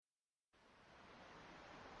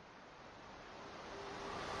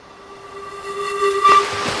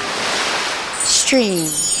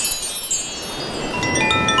Stream.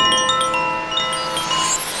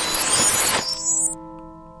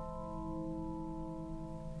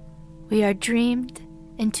 We are dreamed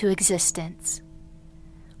into existence.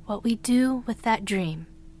 What we do with that dream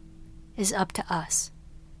is up to us.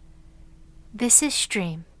 This is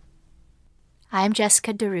Stream. I am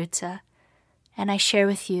Jessica DeRuzza, and I share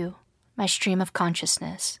with you my stream of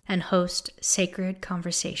consciousness and host sacred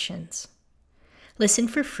conversations. Listen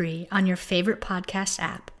for free on your favorite podcast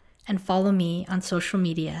app and follow me on social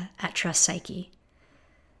media at Trust Psyche.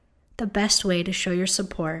 The best way to show your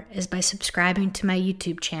support is by subscribing to my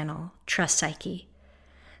YouTube channel, Trust Psyche.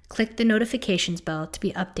 Click the notifications bell to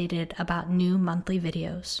be updated about new monthly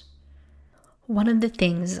videos. One of the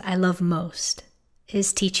things I love most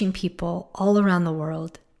is teaching people all around the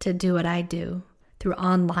world to do what I do through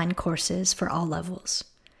online courses for all levels.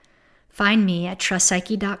 Find me at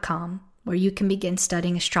trustpsyche.com, where you can begin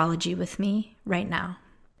studying astrology with me right now.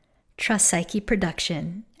 Trust Psyche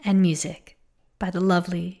production and music by the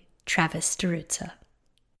lovely Travis DeRuzza.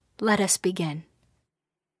 Let us begin.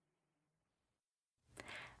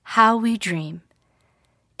 How we dream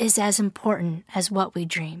is as important as what we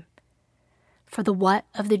dream, for the what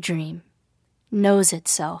of the dream knows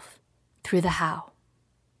itself through the how.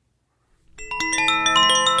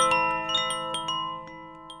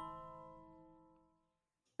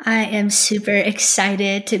 I am super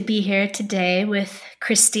excited to be here today with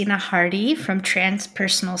Christina Hardy from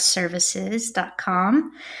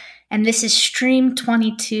transpersonalservices.com. And this is Stream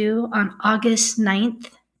 22 on August 9th,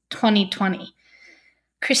 2020.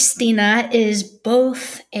 Christina is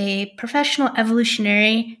both a professional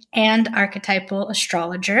evolutionary and archetypal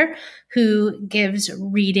astrologer who gives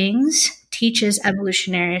readings, teaches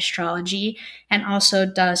evolutionary astrology, and also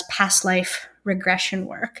does past life regression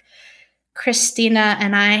work. Christina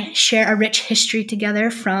and I share a rich history together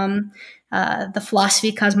from the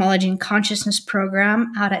Philosophy, Cosmology, and Consciousness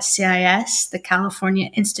program out at CIS, the California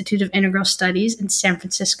Institute of Integral Studies in San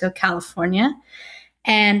Francisco, California.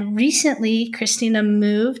 And recently, Christina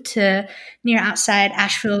moved to near outside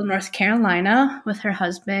Asheville, North Carolina with her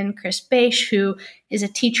husband, Chris Bache, who is a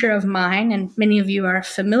teacher of mine, and many of you are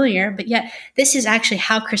familiar, but yet this is actually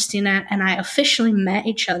how Christina and I officially met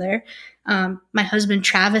each other. My husband,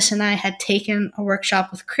 Travis, and I had taken a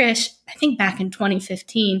workshop with Chris, I think back in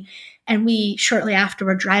 2015, and we shortly after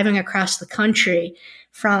were driving across the country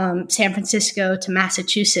from San Francisco to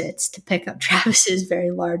Massachusetts to pick up Travis's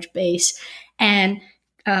very large base. And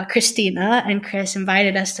Christina and Chris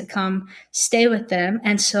invited us to come stay with them.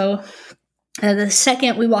 And so the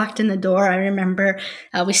second we walked in the door, I remember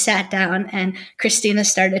we sat down and Christina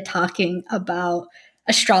started talking about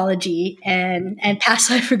astrology and past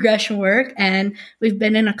life regression work. And we've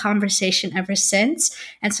been in a conversation ever since.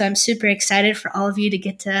 And so I'm super excited for all of you to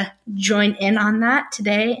get to join in on that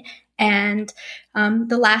today. And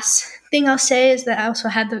the last thing I'll say is that I also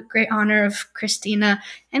had the great honor of Christina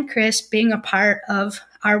and Chris being a part of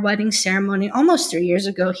our wedding ceremony almost 3 years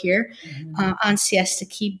ago here on Siesta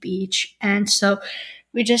Key Beach. And so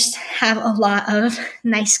we just have a lot of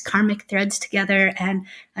nice karmic threads together. And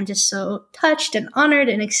I'm just so touched and honored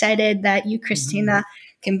and excited that you, Christina,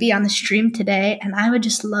 can be on the stream today. And I would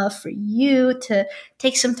just love for you to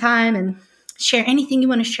take some time and share anything you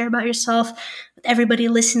want to share about yourself with everybody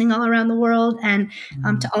listening all around the world. And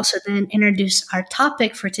to also then introduce our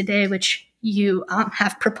topic for today, which you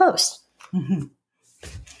have proposed. Mm-hmm.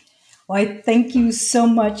 Well, I thank you so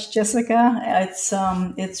much, Jessica.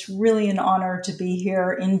 It's really an honor to be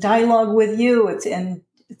here in dialogue with you. It's an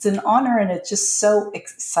honor, and it's just so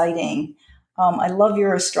exciting. I love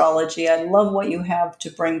your astrology. I love what you have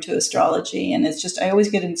to bring to astrology, and it's just I always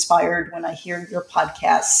get inspired when I hear your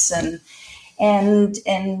podcasts and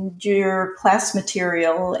your class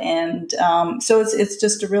material, and so it's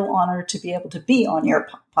just a real honor to be able to be on your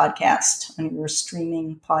podcast, on your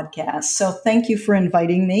streaming podcast. So thank you for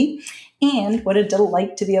inviting me, and what a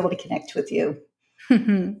delight to be able to connect with you.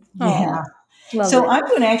 Yeah. So I'm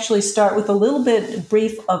going to actually start with a little bit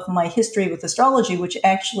brief of my history with astrology, which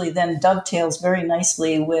actually then dovetails very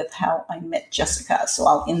nicely with how I met Jessica. So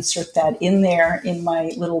I'll insert that in there in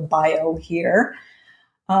my little bio here.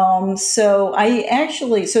 So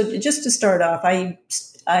just to start off, I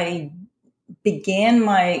began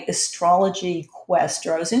my astrology quest,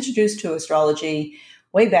 or I was introduced to astrology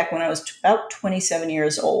way back when I was about 27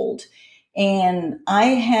 years old. And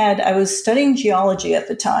I was studying geology at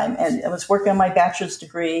the time, and I was working on my bachelor's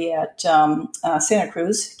degree at Santa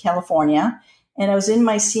Cruz, California. And I was in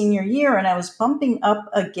my senior year, and I was bumping up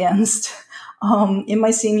against in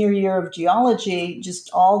my senior year of geology,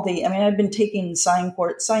 I've been taking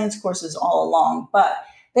science courses all along, but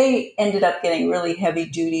they ended up getting really heavy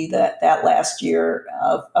duty that last year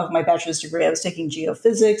of my bachelor's degree. I was taking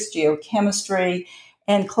geophysics, geochemistry,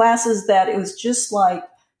 and classes that it was just like,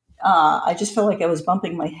 I just felt like I was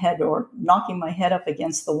bumping my head or knocking my head up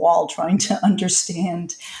against the wall trying to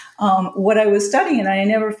understand what I was studying. And I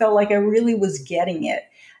never felt like I really was getting it.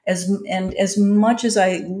 As much as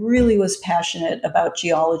I really was passionate about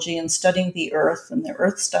geology and studying the Earth and the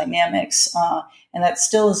Earth's dynamics, and that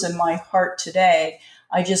still is in my heart today,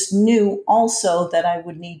 I just knew also that I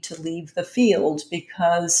would need to leave the field,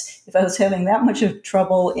 because if I was having that much of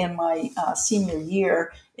trouble in my senior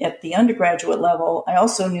year at the undergraduate level, I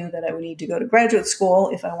also knew that I would need to go to graduate school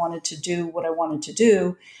if I wanted to do what I wanted to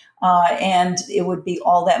do. And it would be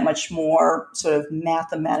all that much more sort of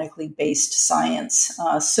mathematically based science.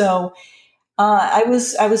 I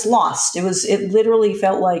was lost. It literally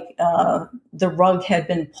felt like the rug had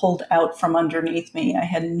been pulled out from underneath me. I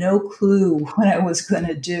had no clue what I was going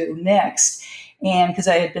to do next, and because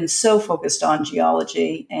I had been so focused on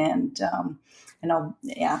geology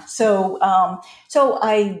so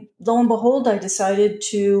I, lo and behold, I decided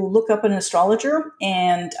to look up an astrologer,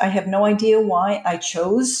 and I have no idea why I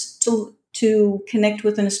chose to connect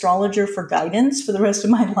with an astrologer for guidance for the rest of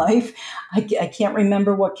my life. I can't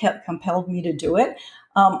remember what compelled me to do it,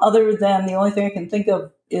 other than the only thing I can think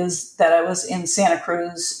of is that I was in Santa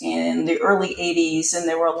Cruz in the early 80s, and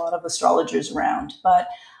there were a lot of astrologers around. But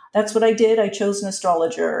that's what I did. I chose an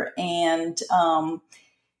astrologer, and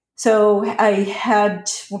so by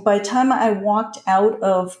the time I walked out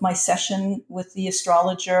of my session with the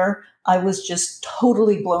astrologer, I was just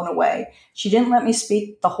totally blown away. She didn't let me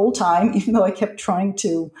speak the whole time, even though I kept trying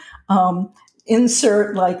to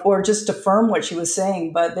insert or just affirm what she was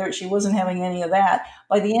saying, but she wasn't having any of that.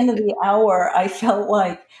 By the end of the hour, I felt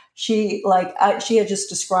like she had just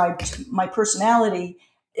described my personality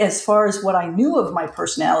as far as what I knew of my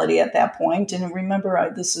personality at that point. And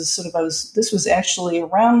remember, this was actually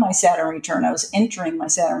around my Saturn return. I was entering my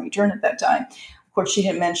Saturn return at that time. Of course, she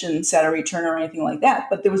didn't mention Saturn return or anything like that,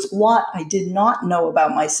 but there was a lot I did not know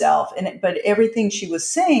about myself. But everything she was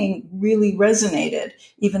saying really resonated,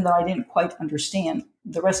 even though I didn't quite understand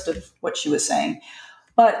the rest of what she was saying.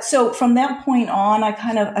 But so from that point on,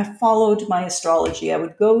 I followed my astrology. I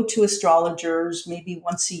would go to astrologers maybe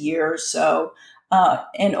once a year or so.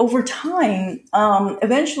 And over time,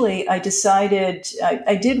 eventually I decided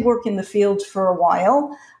I did work in the field for a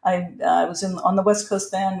while. I was on the West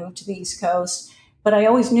Coast then, moved to the East Coast, but I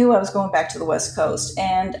always knew I was going back to the West Coast.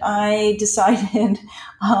 And I decided,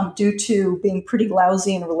 due to being pretty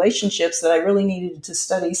lousy in relationships, that I really needed to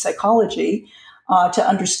study psychology to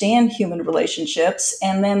understand human relationships.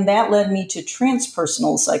 And then that led me to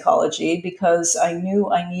transpersonal psychology, because I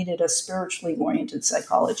knew I needed a spiritually oriented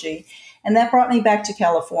psychology. And that brought me back to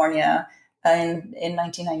California in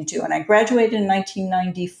 1992. And I graduated in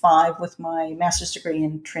 1995 with my master's degree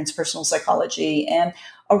in transpersonal psychology. And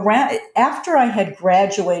after I had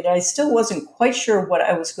graduated, I still wasn't quite sure what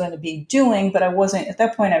I was going to be doing, but at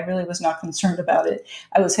that point, I really was not concerned about it.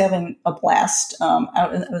 I was having a blast.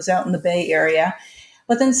 I was out in the Bay Area.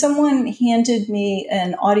 But then someone handed me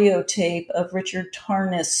an audio tape of Richard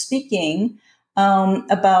Tarnas speaking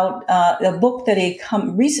about a book that he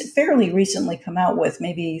fairly recently come out with,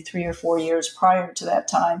 maybe 3 or 4 years prior to that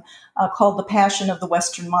time, called The Passion of the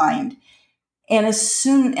Western Mind. And as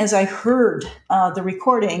soon as I heard the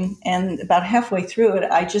recording, and about halfway through it,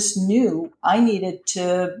 I just knew I needed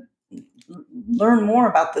to learn more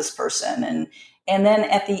about this person. And then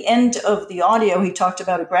at the end of the audio, he talked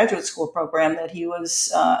about a graduate school program that he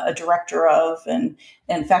was a director of and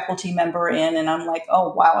faculty member in. And I'm like,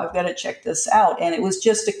 oh, wow, I've got to check this out. And it was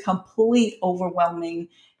just a complete overwhelming,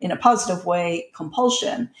 in a positive way,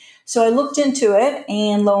 compulsion. So I looked into it,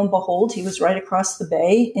 and lo and behold, he was right across the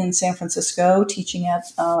bay in San Francisco teaching at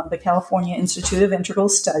the California Institute of Integral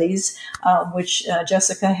Studies, which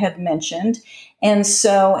Jessica had mentioned. And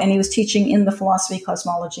he was teaching in the Philosophy,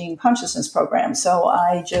 Cosmology, and Consciousness program. So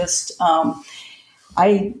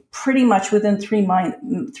I pretty much within 3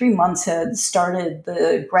 months had started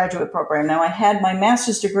the graduate program. Now I had my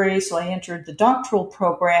master's degree, so I entered the doctoral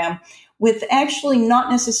program with actually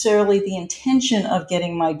not necessarily the intention of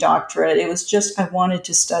getting my doctorate. It was just I wanted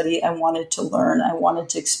to study, I wanted to learn, I wanted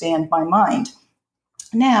to expand my mind.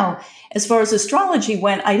 Now, as far as astrology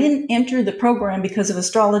went, I didn't enter the program because of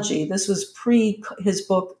astrology. This was pre his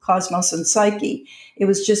book, Cosmos and Psyche. It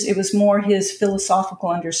was more his philosophical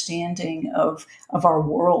understanding of our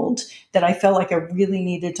world that I felt like I really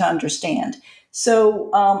needed to understand. So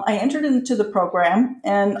I entered into the program,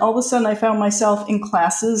 and all of a sudden I found myself in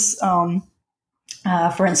classes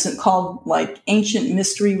for instance, called like Ancient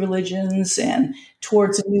Mystery Religions and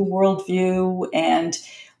Towards a New Worldview. And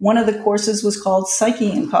one of the courses was called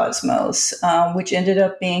Psyche and Cosmos, which ended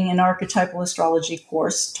up being an archetypal astrology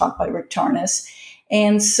course taught by Rick Tarnas.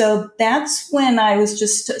 And so that's when I was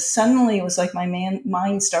just suddenly, it was like my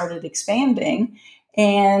mind started expanding.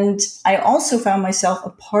 And I also found myself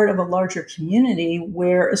a part of a larger community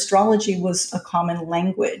where astrology was a common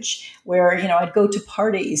language, where, I'd go to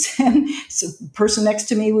parties and so the person next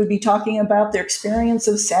to me would be talking about their experience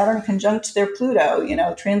of Saturn conjunct their Pluto,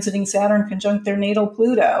 transiting Saturn conjunct their natal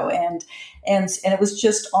Pluto. And it was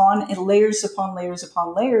just on in layers upon layers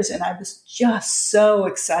upon layers. And I was just so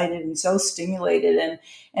excited and so stimulated.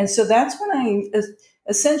 And so that's when I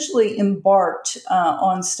essentially embarked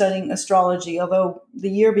on studying astrology, although the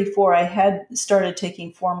year before I had started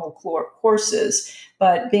taking formal courses.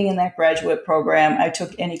 But being in that graduate program, I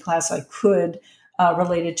took any class I could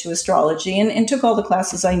related to astrology and took all the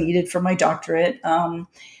classes I needed for my doctorate.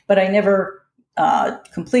 But I never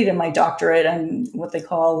completed my doctorate and what they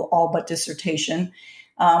call all but dissertation.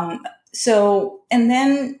 And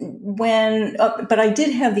then but I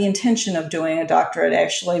did have the intention of doing a doctorate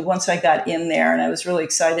actually once I got in there, and I was really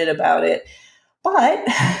excited about it. But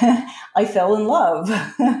I fell in love,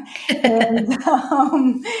 and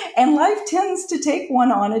life tends to take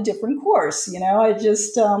one on a different course. I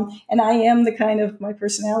just, and I am the kind of, my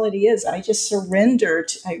personality is, I just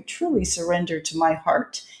I truly surrender to my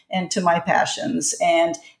heart and to my passions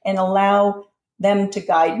and allow them to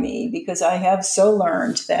guide me, because I have so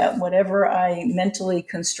learned that whatever I mentally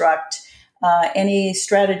construct, any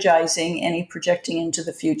strategizing, any projecting into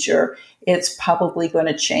the future, it's probably going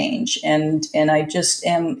to change. And I just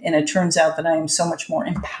am, and it turns out that I am so much more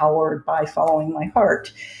empowered by following my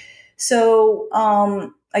heart. So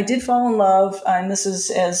I did fall in love, and this is,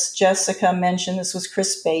 as Jessica mentioned, this was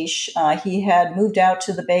Chris Bache. He had moved out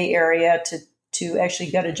to the Bay Area to actually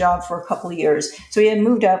get a job for a couple of years. So he had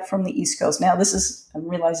moved out from the East Coast. Now I'm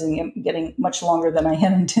realizing I'm getting much longer than I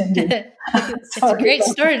had intended. It's a great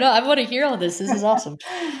story. No, I want to hear all this. This is awesome.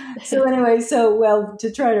 So anyway,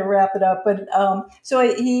 to try to wrap it up, but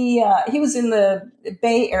he was in the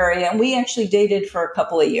Bay Area, and we actually dated for a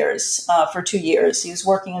couple of years, for 2 years. He was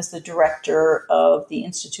working as the director of the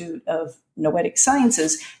Institute of Noetic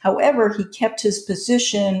Sciences. However, he kept his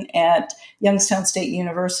position at Youngstown State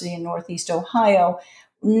University in Northeast Ohio,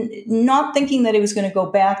 not thinking that he was going to go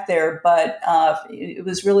back there, but it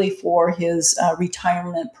was really for his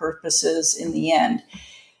retirement purposes in the end.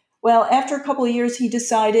 Well, after a couple of years, he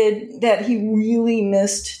decided that he really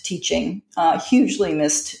missed teaching, hugely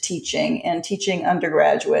missed teaching and teaching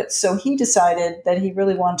undergraduates. So he decided that he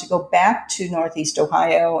really wanted to go back to Northeast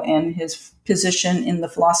Ohio and his position in the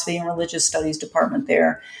Philosophy and Religious Studies department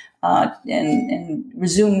there, and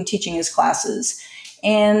resume teaching his classes.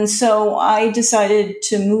 And so I decided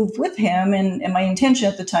to move with him. And my intention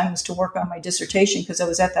at the time was to work on my dissertation, because I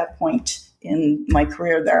was at that point in my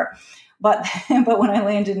career there. But when I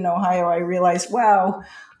landed in Ohio, I realized, wow,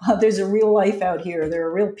 there's a real life out here. There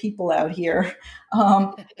are real people out here.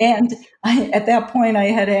 And at that point, I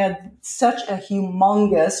had such a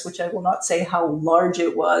humongous, which I will not say how large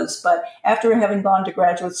it was, but after having gone to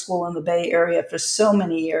graduate school in the Bay Area for so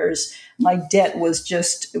many years, my debt was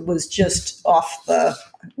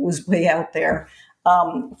was way out there,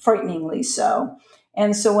 frighteningly so.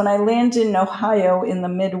 And so when I landed in Ohio in the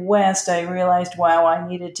Midwest, I realized, wow, I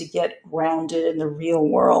needed to get grounded in the real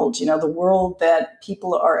world, the world that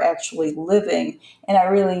people are actually living. And I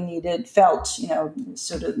really felt,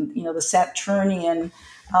 sort of, the Saturnian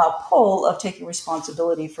pull of taking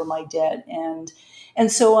responsibility for my debt. And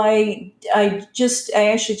so I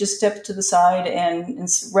actually just stepped to the side, and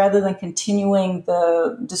rather than continuing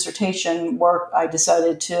the dissertation work, I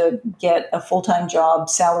decided to get a full-time job,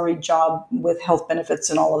 salaried job with health benefits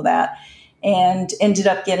and all of that, and ended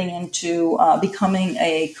up getting into becoming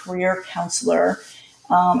a career counselor,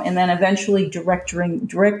 and then eventually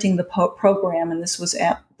directing the program. And this was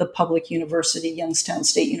at the public university, Youngstown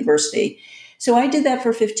State University. So I did that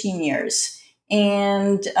for 15 years.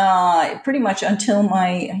 And pretty much until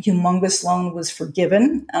my humongous loan was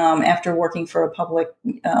forgiven, after working for a public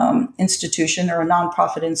institution or a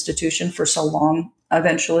nonprofit institution for so long,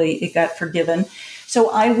 eventually it got forgiven.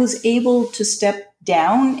 So I was able to step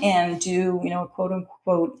down and do, quote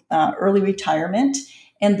unquote, early retirement,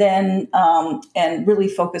 and then and really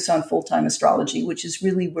focus on full-time astrology, which is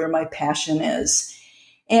really where my passion is.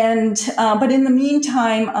 And but in the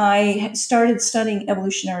meantime, I started studying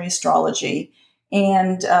evolutionary astrology.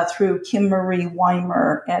 and through Kim Marie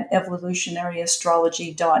Weimer at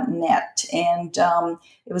evolutionaryastrology.net. And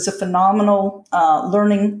it was a phenomenal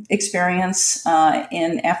learning experience.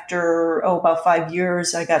 And after, about 5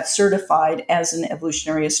 years, I got certified as an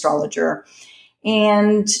evolutionary astrologer.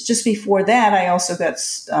 And just before that, I also got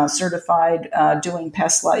certified doing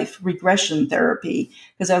past life regression therapy,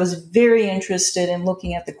 because I was very interested in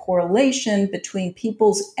looking at the correlation between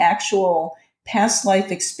people's actual past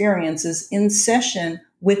life experiences in session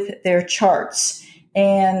with their charts.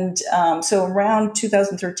 And so around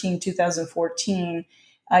 2013, 2014,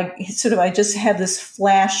 I just had this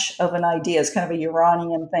flash of an idea. It's kind of a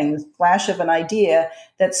Uranian thing, this flash of an idea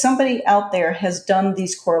that somebody out there has done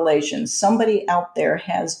these correlations. Somebody out there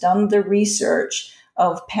has done the research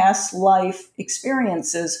of past life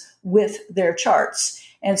experiences with their charts.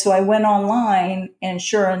 And so I went online, and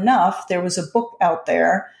sure enough, there was a book out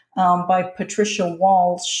there by Patricia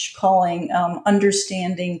Walsh calling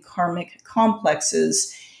Understanding Karmic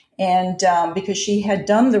Complexes. And because she had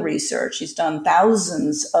done the research, she's done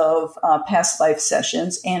thousands of past life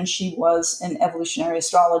sessions, and she was an evolutionary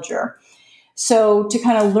astrologer. So to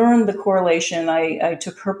kind of learn the correlation, I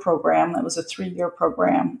took her program. That was a 3-year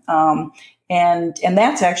program. And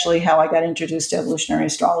that's actually how I got introduced to evolutionary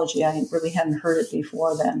astrology. I really hadn't heard it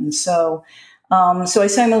before then. So I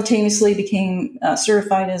simultaneously became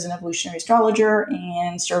certified as an evolutionary astrologer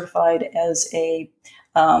and certified as a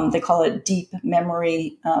they call it deep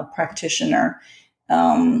memory practitioner.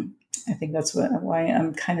 I think that's why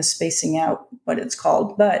I'm kind of spacing out what it's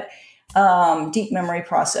called, but deep memory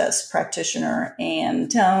process practitioner.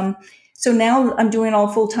 And so now I'm doing it all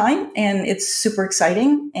full time, and it's super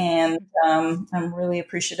exciting. And I'm really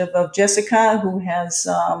appreciative of Jessica, who has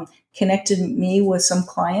connected me with some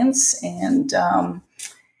clients. And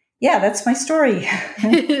yeah, that's my story.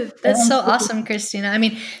 That's so awesome, Christina. I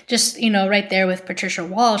mean, just, right there with Patricia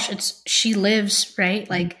Walsh, she lives, right?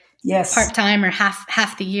 Like yes, part-time or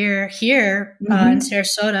half the year here in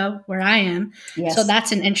Sarasota, where I am. Yes. So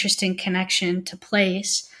that's an interesting connection to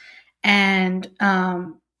place. And,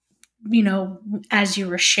 as you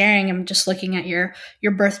were sharing, I'm just looking at your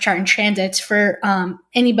birth chart and transits. For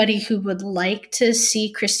anybody who would like to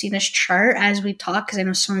see Christina's chart as we talk, because I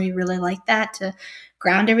know some of you really like that to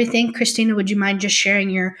ground everything. Christina, would you mind just sharing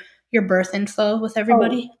your birth info with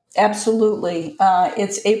everybody? Oh, absolutely.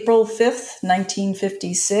 It's April 5th,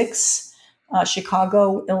 1956,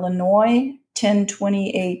 Chicago, Illinois,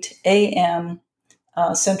 10:28 a.m.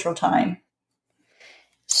 Central Time.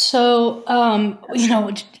 So, go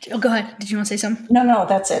ahead. Did you want to say something? No,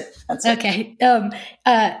 that's it. Okay.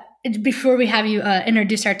 Before we have you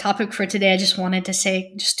introduce our topic for today, I just wanted to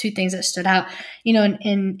say just 2 things that stood out.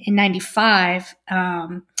 In 95,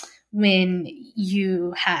 when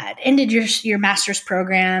you had ended your master's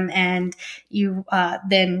program, and you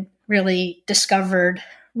then really discovered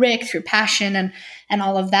Rick through passion and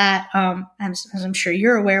all of that, as I'm sure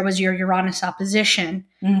you're aware, was your Uranus opposition.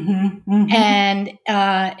 And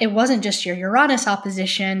it wasn't just your Uranus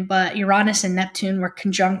opposition, but Uranus and Neptune were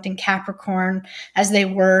conjunct in Capricorn, as they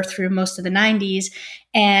were through most of the 90s.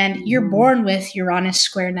 And you're born with Uranus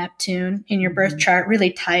square Neptune in your birth chart,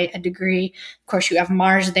 really tight a degree. Of course, you have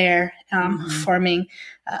Mars there forming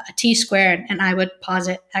a T-square, and I would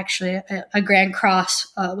posit actually a grand cross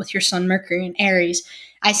with your Sun Mercury in Aries.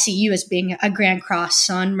 I see you as being a grand cross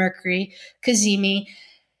Sun Mercury Cazimi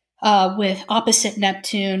with opposite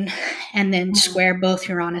Neptune, and then square both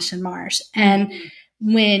Uranus and Mars. And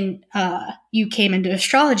when you came into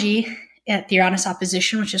astrology at the Uranus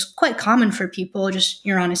opposition, which is quite common for people, just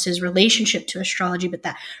Uranus's relationship to astrology, but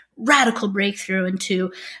that radical breakthrough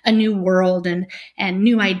into a new world and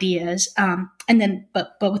new ideas. And then,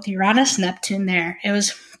 but with Uranus Neptune there, it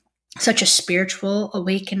was such a spiritual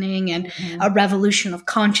awakening and a revolution of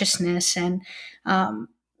consciousness. And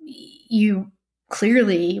you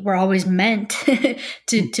clearly were always meant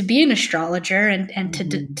to be an astrologer and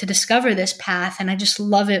to discover this path. And I just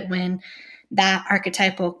love it when that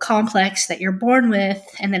archetypal complex that you're born with,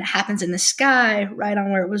 and then it happens in the sky right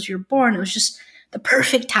on where it was you're born. It was just the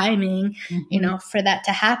perfect timing, for that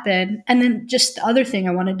to happen. And then just the other thing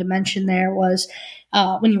I wanted to mention there was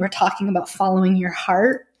when you were talking about following your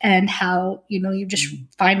heart, and how, you just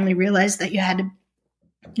finally realized that you had to,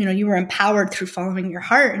 you were empowered through following your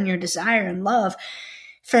heart and your desire and love.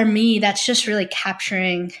 For me, that's just really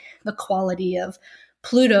capturing the quality of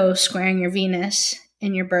Pluto squaring your Venus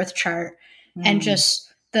in your birth chart, and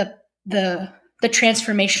just the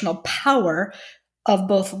transformational power of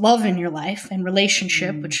both love in your life and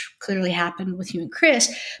relationship, which clearly happened with you and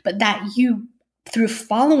Chris, but that you through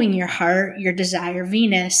following your heart, your desire,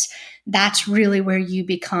 Venus, that's really where you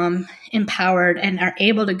become empowered and are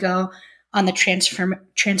able to go on the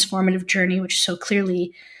transformative journey, which so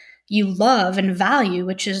clearly you love and value,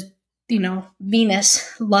 which is,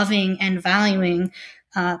 Venus loving and valuing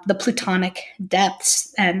the Plutonic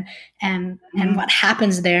depths and what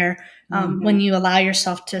happens there when you allow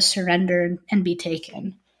yourself to surrender and be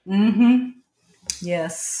taken. Mm-hmm.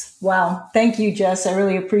 Yes. Wow. Thank you, Jess. I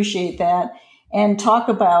really appreciate that. And talk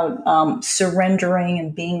about surrendering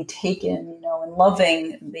and being taken, and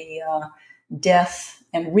loving the death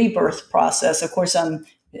and rebirth process. Of course, I'm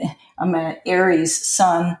an Aries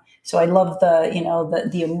sun, so I love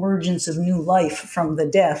the emergence of new life from the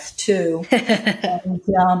death too.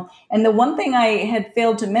 And the one thing I had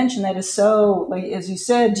failed to mention that is so, like, as you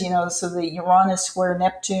said, so the Uranus square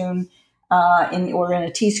Neptune in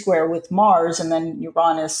a T square with Mars, and then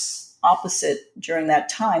Uranus opposite during that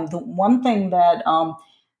time. The one thing that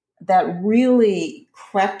really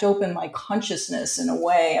cracked open my consciousness in a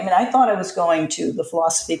way. I mean, I thought I was going to the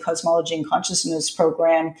philosophy, cosmology, and consciousness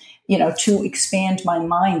program, to expand my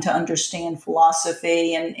mind to understand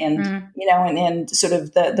philosophy and sort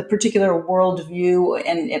of the particular worldview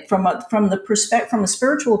and from a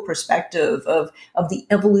spiritual perspective of the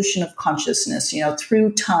evolution of consciousness,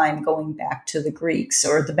 through time, going back to the Greeks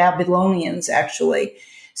or the Babylonians, actually.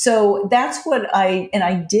 So that's what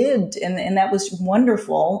I did, and that was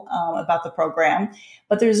wonderful about the program.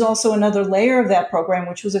 But there's also another layer of that program,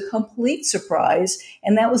 which was a complete surprise,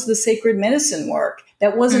 and that was the sacred medicine work.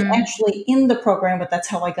 That wasn't actually in the program, but that's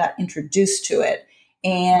how I got introduced to it.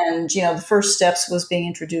 And, the first steps was being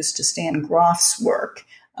introduced to Stan Grof's work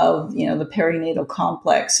of, the perinatal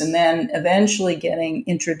complex, and then eventually getting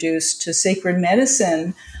introduced to sacred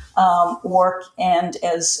medicine work and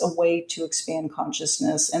as a way to expand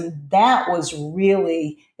consciousness. And that was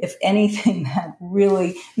really, if anything, that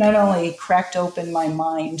really not only cracked open my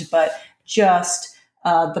mind, but just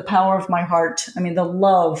the power of my heart. I mean, the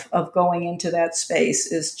love of going into that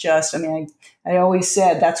space is just, I always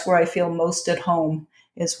said that's where I feel most at home,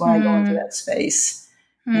 is when I go into that space.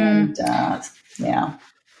 And yeah.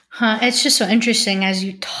 It's just so interesting. As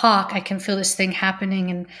you talk, I can feel this thing happening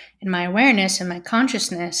in my awareness and my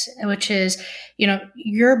consciousness, which is,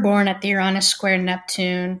 you're born at the Uranus square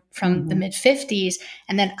Neptune from the mid 50s.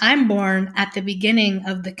 And then I'm born at the beginning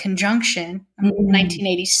of the conjunction,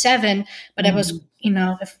 1987. But I was,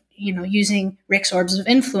 using Rick's orbs of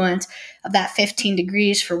influence of that 15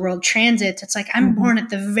 degrees for world transits. It's like I'm born at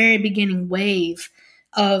the very beginning wave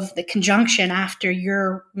of the conjunction after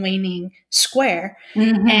your waning square.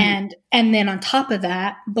 And then on top of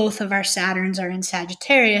that, both of our Saturns are in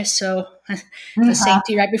Sagittarius. So the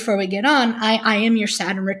safety right before we get on, I am your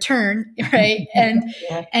Saturn return, right?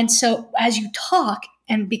 And so as you talk,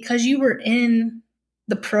 and because you were in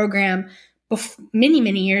the program many,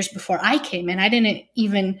 many years before I came in, I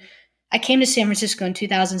came to San Francisco in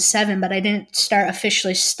 2007, but I didn't start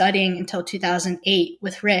officially studying until 2008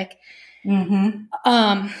 with Rick.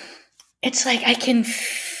 It's like I can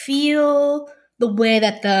feel the way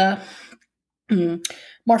that the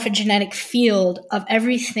morphogenetic field of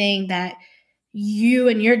everything that you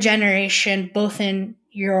and your generation,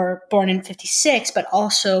 you're born in 56, but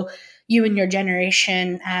also you and your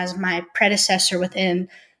generation as my predecessor within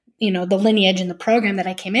the lineage and the program that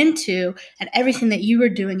I came into, and everything that you were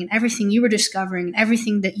doing and everything you were discovering and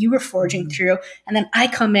everything that you were forging through. And then I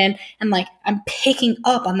come in and I'm picking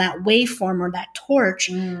up on that waveform or that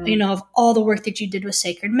torch, of all the work that you did with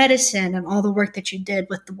sacred medicine and all the work that you did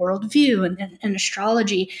with the worldview and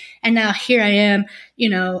astrology. And now here I am,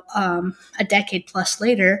 a decade plus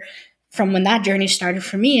later from when that journey started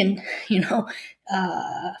for me, and,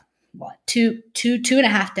 two and a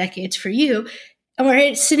half decades for you. And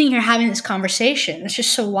we're sitting here having this conversation. It's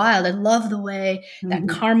just so wild. I love the way that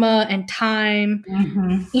karma and time,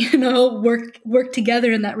 work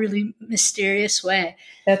together in that really mysterious way.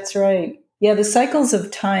 That's right. Yeah, the cycles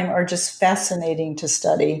of time are just fascinating to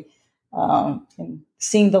study. And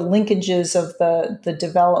seeing the linkages of the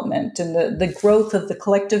development and the growth of the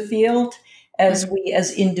collective field as we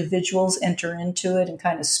as individuals enter into it and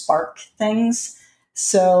kind of spark things.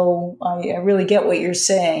 So I really get what you're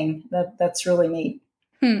saying. That's really neat.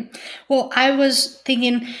 Well, I was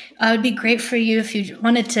thinking it would be great for you if you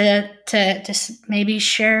wanted to maybe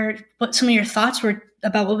share what some of your thoughts were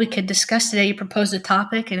about what we could discuss today. You proposed a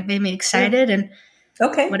topic and it made me excited. And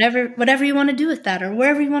okay, whatever you want to do with that or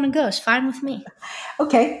wherever you want to go is fine with me.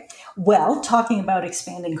 Okay. Well, talking about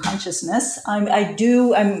expanding consciousness,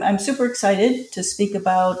 I'm super excited to speak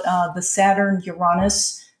about the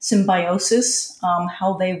Saturn-Uranus symbiosis,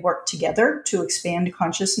 how they work together to expand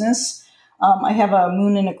consciousness. I have a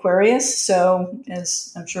moon in Aquarius, so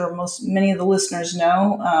as I'm sure many of the listeners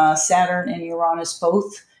know, Saturn and Uranus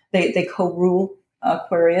both they co-rule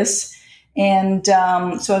Aquarius, and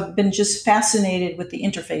so I've been just fascinated with the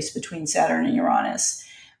interface between Saturn and Uranus.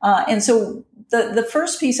 And so the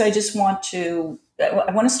first piece I want to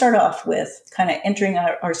start off with kind of entering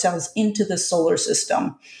ourselves into the solar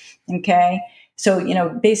system. Okay. So,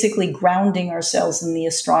 basically grounding ourselves in the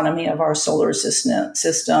astronomy of our solar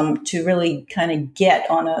system to really kind of get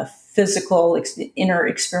on a physical, inner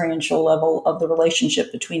experiential level of the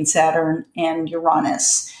relationship between Saturn and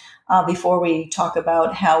Uranus. Before we talk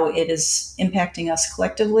about how it is impacting us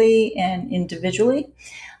collectively and individually.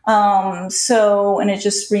 And it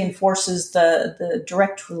just reinforces the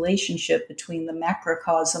direct relationship between the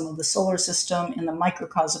macrocosm of the solar system and the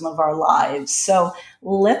microcosm of our lives. So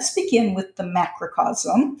let's begin with the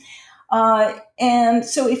macrocosm. And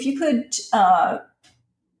so if you could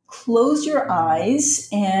close your eyes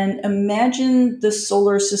and imagine the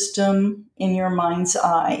solar system in your mind's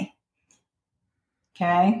eye.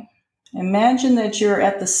 Okay? Imagine that you're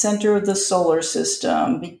at the center of the solar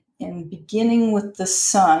system, and beginning with the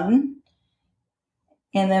sun,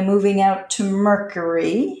 and then moving out to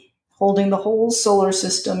Mercury, holding the whole solar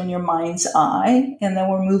system in your mind's eye, and then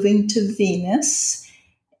we're moving to Venus,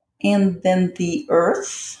 and then the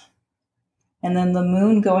Earth, and then the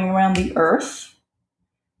moon going around the Earth,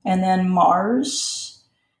 and then Mars,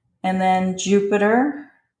 and then Jupiter,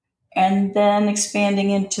 and then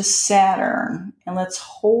expanding into Saturn. And let's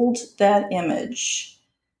hold that image.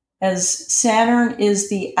 As Saturn is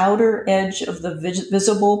the outer edge of the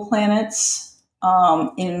visible planets,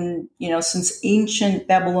 since ancient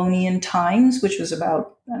Babylonian times, which was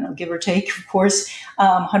about, give or take, of course,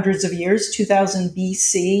 hundreds of years, 2000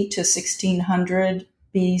 BC to 1600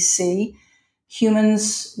 BC,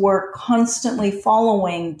 humans were constantly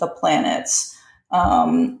following the planets,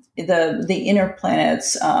 the inner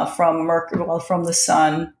planets from Mercury, from the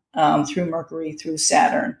sun through Mercury, through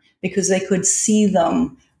Saturn, because they could see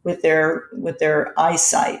them with their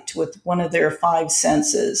eyesight, with one of their five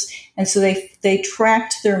senses. And so they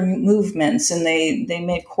tracked their movements, and they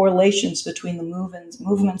made correlations between the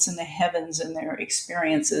movements in the heavens and their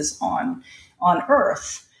experiences on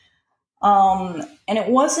Earth. And it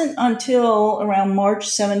wasn't until around March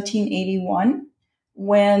 1781,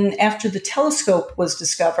 when, after the telescope was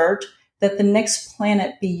discovered, that the next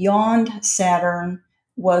planet beyond Saturn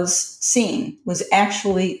was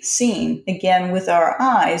actually seen, again with our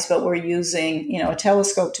eyes, but we're using, a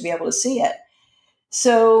telescope to be able to see it.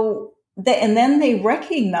 So, and then they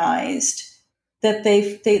recognized that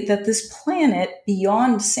that this planet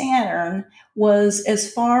beyond Saturn was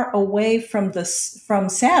as far away from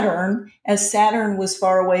Saturn as Saturn was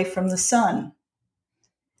far away from the sun.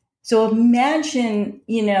 So imagine,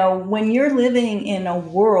 when you're living in a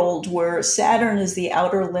world where Saturn is the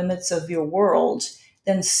outer limits of your world,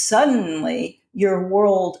 then suddenly your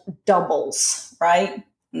world doubles, right?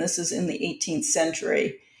 And this is in the 18th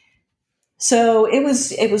century. So it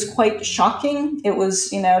was quite shocking. It was,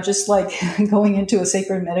 just like going into a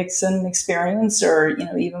sacred medicine experience, or,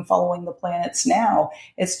 even following the planets now.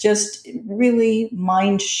 It's just really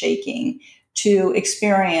mind-shaking to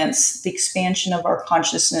experience the expansion of our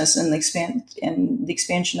consciousness and the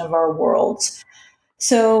expansion of our worlds.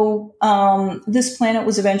 So this planet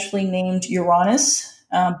was eventually named Uranus,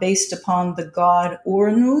 based upon the god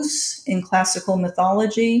Uranus in classical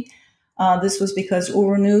mythology. This was because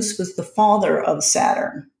Uranus was the father of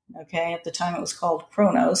Saturn. Okay, at the time it was called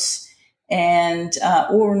Kronos. And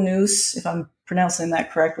Uranus, if I'm pronouncing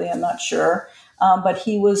that correctly, I'm not sure. But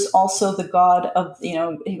he was also the god of,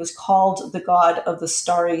 he was called the god of the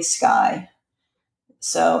starry sky.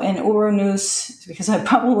 So, and Uranus, because I'm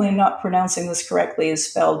probably not pronouncing this correctly, is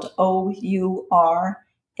spelled Ouranos,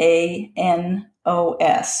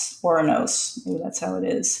 Uranus. Maybe that's how it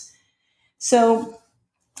is. So,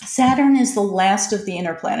 Saturn is the last of the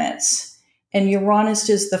inner planets, and Uranus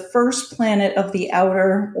is the first planet of the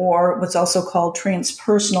outer, or what's also called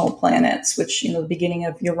transpersonal planets, which, the beginning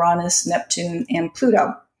of Uranus, Neptune, and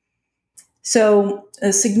Pluto. So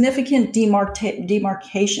a significant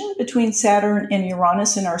demarcation between Saturn and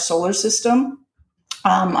Uranus in our solar system.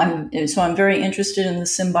 I'm very interested in the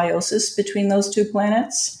symbiosis between those two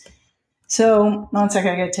planets. So one second,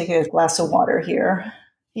 I got to take a glass of water here.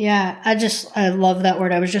 Yeah, I love that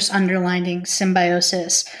word. I was just underlining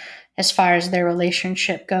symbiosis as far as their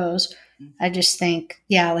relationship goes. I just think,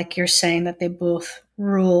 like you're saying, that they both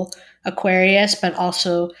rule Aquarius, but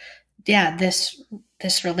also, this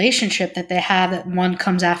relationship that they have, that one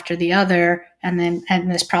comes after the other, and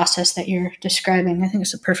this process that you're describing, I think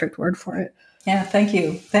is a perfect word for it. Yeah, thank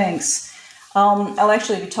you. Thanks. I'll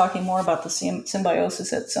actually be talking more about the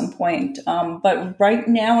symbiosis at some point. But right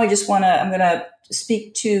now, I'm going to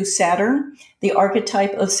speak to Saturn, the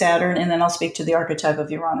archetype of Saturn, and then I'll speak to the archetype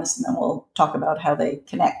of Uranus, and then we'll talk about how they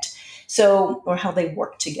connect. So, or how they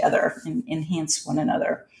work together and enhance one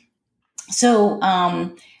another. So,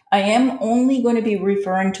 I am only going to be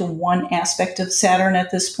referring to one aspect of Saturn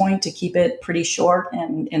at this point to keep it pretty short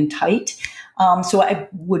and tight. So I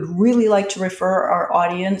would really like to refer our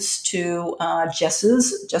audience to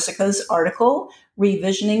Jessica's article,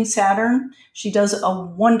 Revisioning Saturn. She does a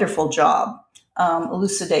wonderful job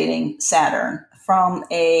elucidating Saturn from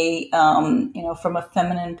from a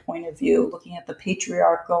feminine point of view, looking at the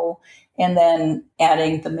patriarchal and then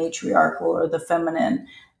adding the matriarchal or the feminine.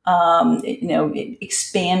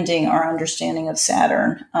 Expanding our understanding of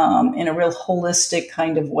Saturn in a real holistic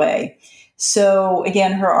kind of way. So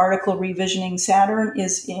again, her article Revisioning Saturn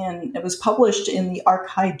it was published in the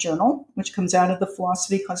Archive Journal, which comes out of the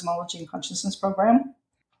Philosophy, Cosmology, and Consciousness program.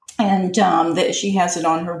 And she has it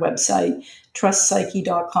on her website,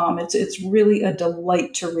 trustpsyche.com. It's really a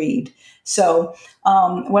delight to read. So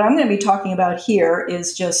what I'm going to be talking about here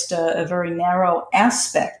is just a very narrow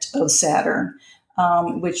aspect of Saturn,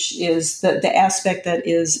 which is the aspect that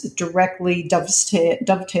is directly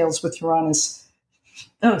dovetails with Uranus.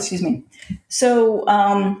 Oh, excuse me. So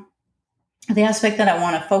the aspect that I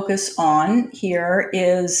want to focus on here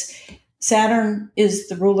is Saturn is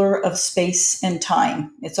the ruler of space and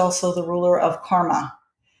time. It's also the ruler of karma.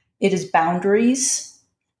 It is boundaries.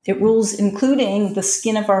 It rules including the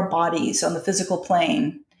skin of our bodies on the physical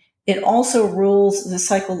plane. It also rules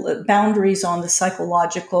the boundaries on the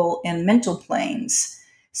psychological and mental planes,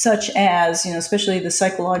 such as, especially the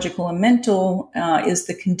psychological and mental is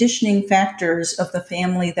the conditioning factors of the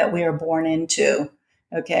family that we are born into.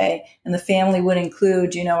 Okay. And the family would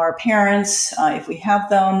include, our parents, if we have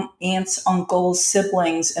them, aunts, uncles,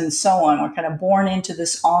 siblings, and so on. We're kind of born into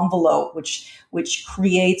this envelope, which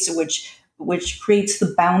creates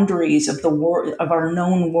the boundaries of of our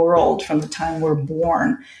known world from the time we're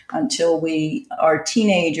born until we are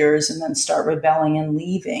teenagers and then start rebelling and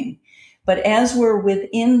leaving. But as we're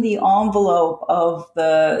within the envelope of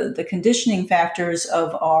the conditioning factors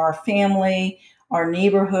of our family, our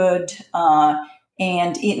neighborhood,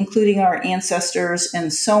 and including our ancestors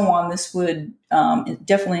and so on, this would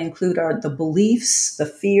definitely include the beliefs, the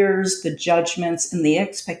fears, the judgments, and the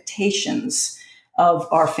expectations of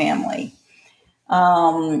our family.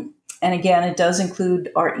 And again, it does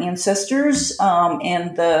include our ancestors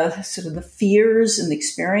and the sort of the fears and the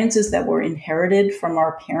experiences that were inherited from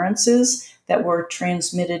our parents that were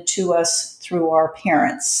transmitted to us through our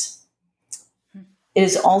parents. It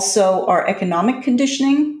is also our economic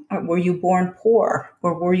conditioning. Were you born poor,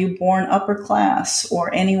 or were you born upper class,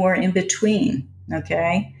 or anywhere in between?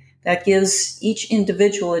 Okay, that gives each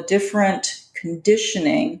individual a different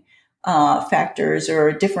conditioning factors or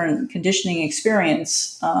a different conditioning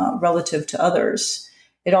experience relative to others.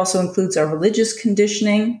 It also includes our religious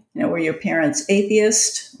conditioning. Were your parents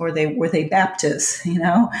atheist, or were they Baptist?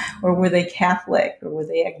 Or were they Catholic, or were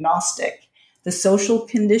they agnostic? The social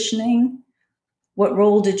conditioning. What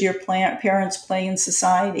role did your parents play in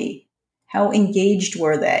society? How engaged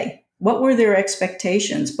were they? What were their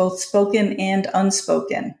expectations, both spoken and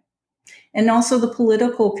unspoken? And also the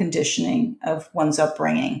political conditioning of one's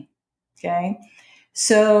upbringing. Okay.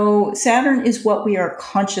 So Saturn is what we are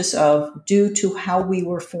conscious of due to how we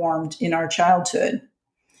were formed in our childhood.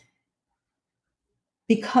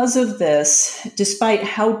 Because of this, despite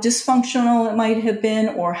how dysfunctional it might have been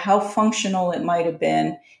or how functional it might have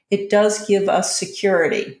been, it does give us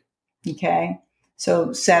security. Okay.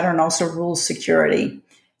 So Saturn also rules security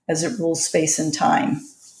as it rules space and time.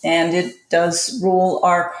 And it does rule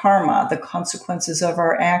our karma, the consequences of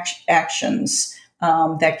our actions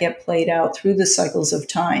that get played out through the cycles of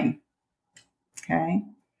time. Okay.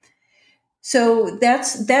 So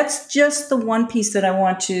that's just the one piece that I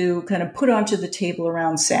want to kind of put onto the table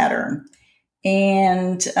around Saturn.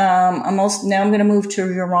 And I'm going to move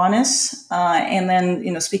to Uranus, and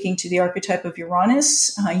then speaking to the archetype of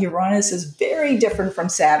Uranus. Uranus is very different from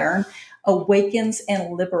Saturn, awakens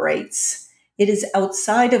and liberates. It is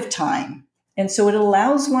outside of time, and so it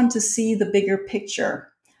allows one to see the bigger picture,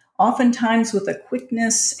 oftentimes with a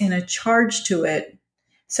quickness and a charge to it,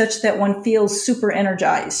 such that one feels super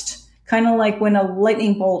energized. Kind of like when a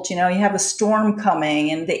lightning bolt, you have a storm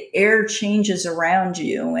coming and the air changes around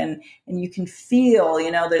you and you can feel,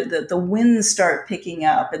 the winds start picking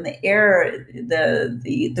up and the air,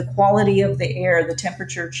 the quality of the air, the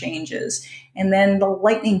temperature changes. And then the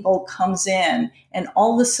lightning bolt comes in and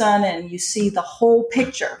all of a sudden you see the whole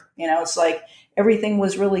picture. It's like everything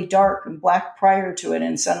was really dark and black prior to it.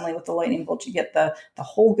 And suddenly with the lightning bolt, you get the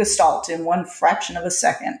whole gestalt in one fraction of a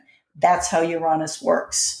second. That's how Uranus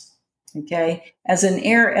works. Okay. As an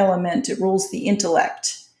air element, it rules the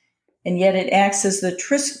intellect. And yet it acts as the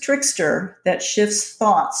trickster that shifts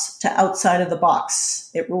thoughts to outside of the box.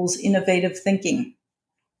 It rules innovative thinking.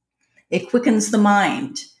 It quickens the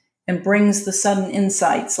mind and brings the sudden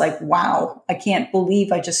insights like, wow, I can't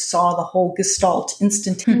believe I just saw the whole gestalt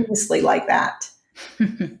instantaneously like that.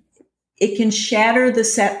 It can shatter the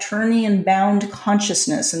Saturnian bound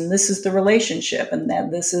consciousness. And this is the relationship. And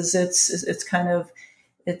that this is its kind of,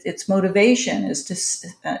 its motivation is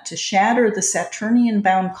to shatter the Saturnian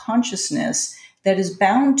bound consciousness that is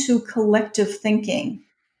bound to collective thinking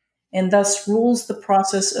and thus rules the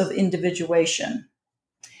process of individuation.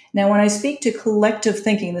 Now, when I speak to collective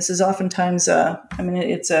thinking, this is oftentimes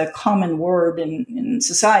it's a common word in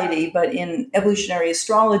society, but in evolutionary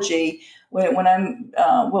astrology, when I'm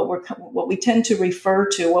what we tend to refer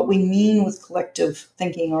to, what we mean with collective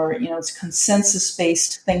thinking, or it's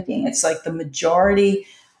consensus-based thinking. It's like the majority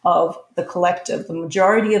of the collective, the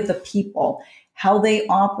majority of the people, how they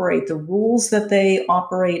operate, the rules that they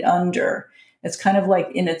operate under. It's kind of like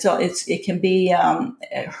it can be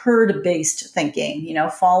herd-based thinking,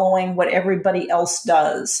 following what everybody else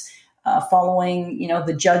does, following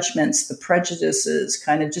the judgments, the prejudices,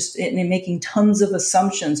 kind of just making tons of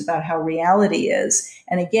assumptions about how reality is.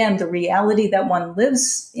 And again, the reality that one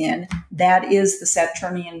lives in, that is the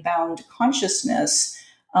Saturnian bound consciousness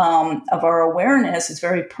of our awareness. Is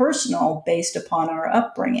very personal, based upon our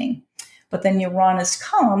upbringing. But then Uranus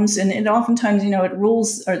comes, and it oftentimes, it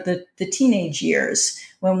rules the teenage years,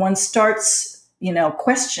 when one starts,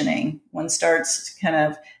 questioning, one starts kind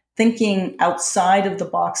of thinking outside of the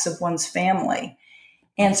box of one's family.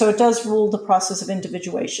 And so it does rule the process of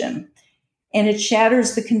individuation. And it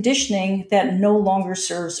shatters the conditioning that no longer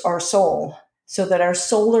serves our soul, so that our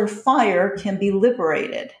solar fire can be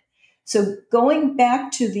liberated. So going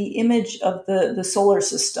back to the image of the solar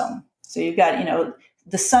system, so you've got,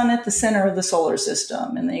 the sun at the center of the solar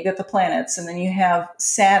system, and then you got the planets, and then you have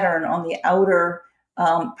Saturn on the outer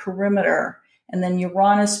perimeter, and then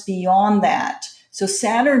Uranus beyond that. So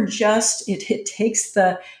Saturn it takes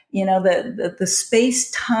the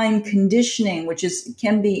space-time conditioning, which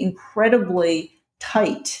can be incredibly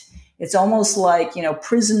tight. It's almost like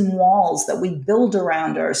prison walls that we build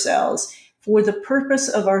around ourselves for the purpose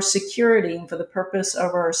of our security and for the purpose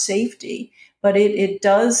of our safety. But it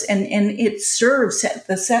does, and it serves,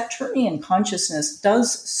 the Saturnian consciousness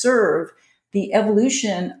does serve the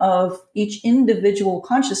evolution of each individual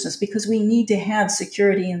consciousness, because we need to have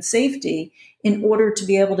security and safety in order to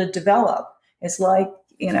be able to develop. It's like,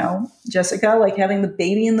 Jessica, like having the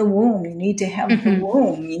baby in the womb. You need to have the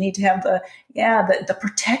womb. You need to have the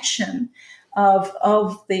protection of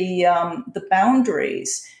the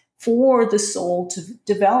boundaries for the soul to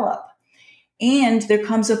develop. And there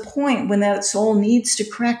comes a point when that soul needs to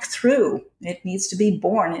crack through. It needs to be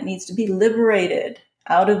born. It needs to be liberated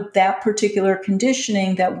out of that particular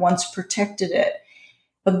conditioning that once protected it.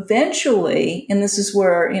 Eventually, and this is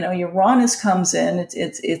where Uranus comes in.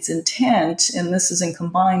 Its intent, and this is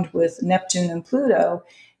combined with Neptune and Pluto,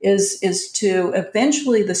 is to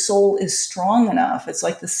eventually the soul is strong enough. It's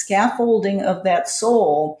like the scaffolding of that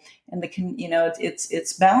soul, and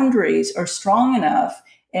its boundaries are strong enough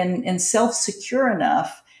and self-secure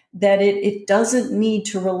enough that it doesn't need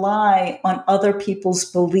to rely on other people's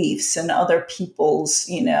beliefs and other people's,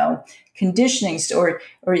 conditionings, or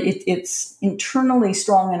it's internally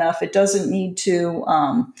strong enough. It doesn't need to,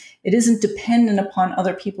 it isn't dependent upon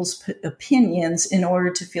other people's opinions in order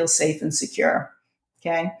to feel safe and secure.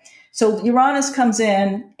 Okay. So Uranus comes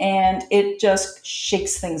in and it just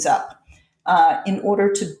shakes things up in order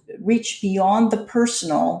to reach beyond the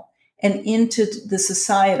personal and into the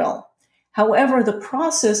societal. However, the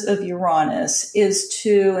process of Uranus is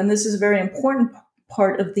to, and this is a very important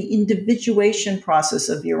part of the individuation process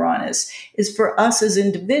of Uranus, is for us as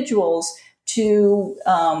individuals to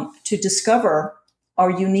discover our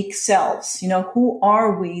unique selves. Who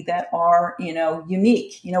are we that are,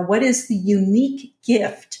 unique? What is the unique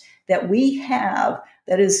gift that we have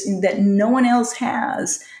that no one else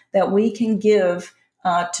has, that we can give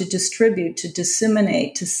to distribute, to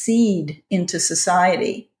disseminate, to seed into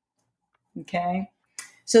society. Okay.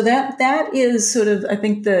 So that is sort of, I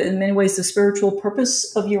think, in many ways, the spiritual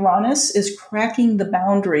purpose of Uranus is cracking the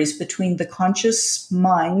boundaries between the conscious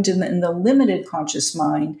mind and the limited conscious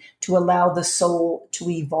mind, to allow the soul to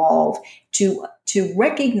evolve, to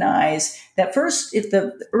recognize that first, if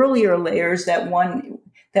the earlier layers, that one,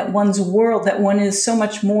 that one's world, that one is so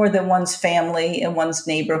much more than one's family and one's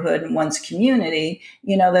neighborhood and one's community,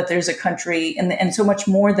 that there's a country and so much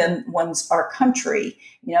more than our country,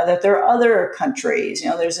 that there are other countries,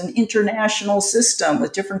 there's an international system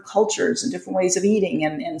with different cultures and different ways of eating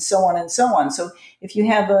and so on and so on. So if you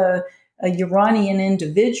have a Uranian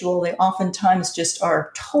individual, they oftentimes just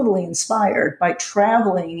are totally inspired by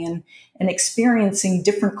traveling and experiencing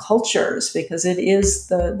different cultures, because it is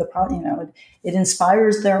it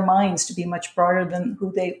inspires their minds to be much broader than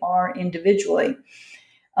who they are individually.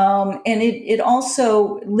 And it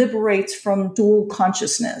also liberates from dual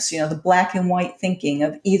consciousness, the black and white thinking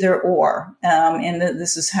of either or. And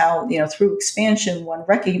this is how, through expansion, one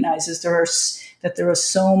recognizes that there are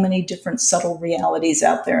so many different subtle realities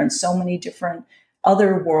out there and so many different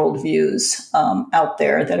other worldviews out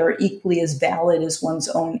there that are equally as valid as one's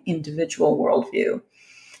own individual worldview.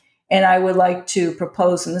 And I would like to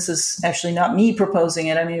propose, and this is actually not me proposing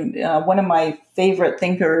it. I mean, one of my favorite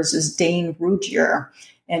thinkers is Dane Ruggier,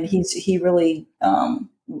 and he really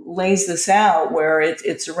lays this out where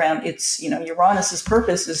it's around. Uranus's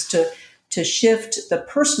purpose is to shift the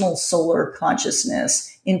personal solar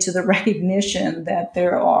consciousness into the recognition that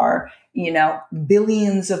there are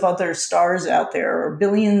billions of other stars out there or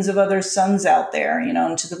billions of other suns out there,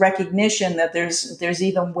 and to the recognition that there's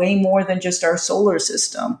even way more than just our solar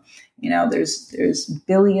system. There's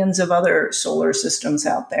billions of other solar systems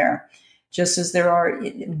out there, just as there are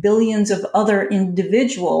billions of other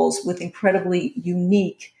individuals with incredibly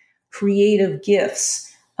unique creative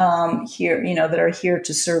gifts here, that are here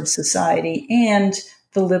to serve society and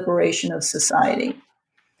the liberation of society.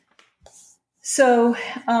 So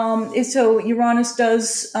Uranus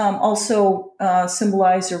does also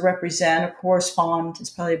symbolize or represent or correspond, is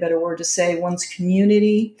probably a better word to say, one's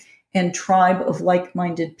community and tribe of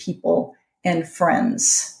like-minded people and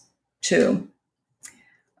friends too.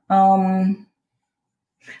 One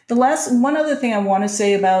other thing I want to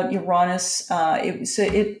say about Uranus,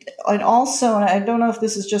 it also, and I don't know if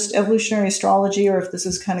this is just evolutionary astrology or if this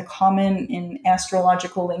is kind of common in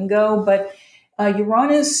astrological lingo, but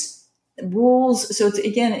Uranus rules. So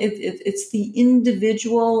it's the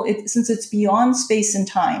individual. Since it's beyond space and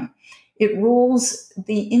time, it rules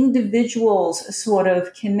the individual's sort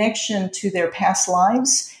of connection to their past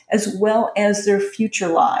lives as well as their future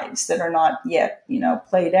lives that are not yet,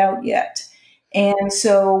 played out yet. And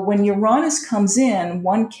so when Uranus comes in,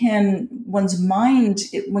 one can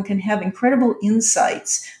have incredible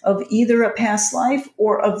insights of either a past life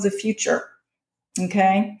or of the future.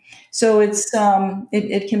 Okay. So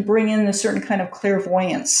it can bring in a certain kind of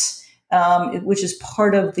clairvoyance, which is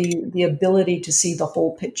part of the ability to see the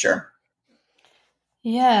whole picture.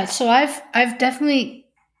 Yeah. So I've definitely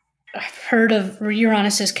heard of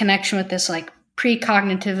Uranus's connection with this like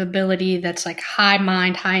precognitive ability that's like high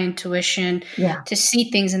mind, high intuition to see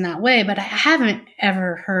things in that way. But I haven't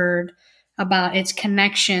ever heard about its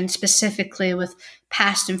connection specifically with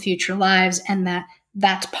past and future lives, and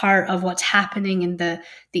that's part of what's happening in the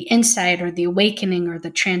insight or the awakening or the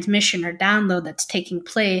transmission or download that's taking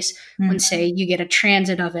place when, say, you get a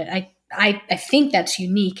transit of it. I think that's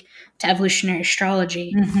unique to evolutionary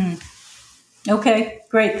astrology. Mm-hmm. Okay,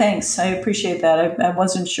 great. Thanks. I appreciate that. I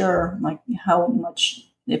wasn't sure like how much,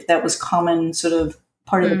 if that was common, sort of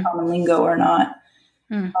part of the common lingo or not.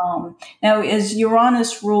 Now, as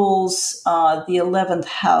Uranus rules the 11th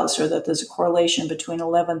house, or that there's a correlation between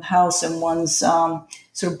 11th house and one's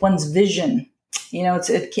sort of one's vision,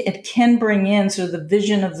 it can bring in sort of the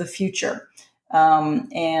vision of the future.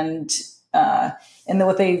 And then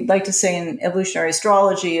what they like to say in evolutionary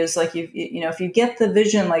astrology is like, if you get the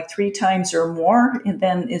vision like 3 times or more,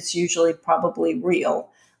 then it's usually probably real,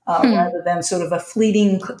 rather than sort of a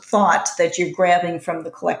fleeting thought that you're grabbing from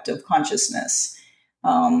the collective consciousness.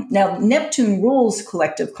 Now, Neptune rules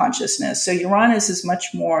collective consciousness. So Uranus is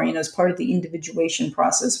much more, as part of the individuation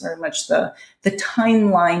process, very much the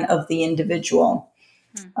timeline of the individual.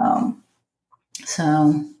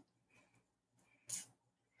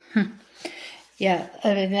 Yeah,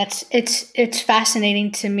 I mean it's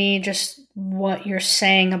fascinating to me just what you're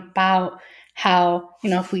saying about how,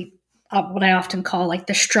 if we what I often call like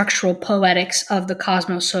the structural poetics of the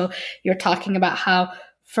cosmos. So you're talking about how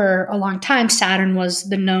for a long time Saturn was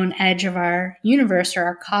the known edge of our universe or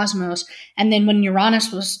our cosmos, and then when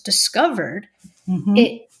Uranus was discovered,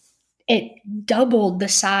 it doubled the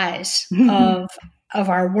size of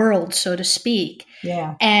our world, so to speak.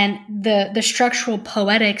 Yeah. And the structural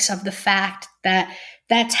poetics of the fact that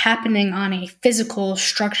that's happening on a physical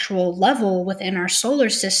structural level within our solar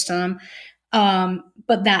system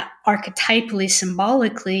But that archetypally,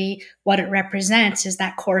 symbolically, what it represents is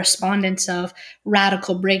that correspondence of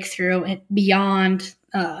radical breakthrough and beyond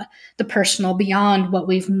the personal, beyond what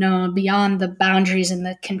we've known, beyond the boundaries and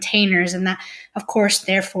the containers. And that, of course,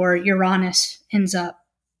 therefore, Uranus ends up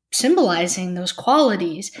symbolizing those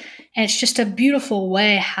qualities. And it's just a beautiful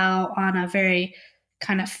way how, on a very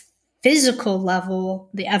kind of physical level,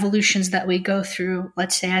 the evolutions that we go through,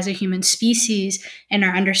 let's say as a human species, and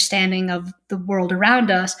our understanding of the world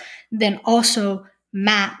around us, then also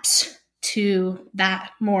maps to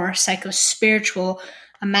that more psychospiritual,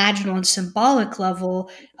 imaginal, and symbolic level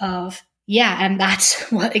of, yeah, and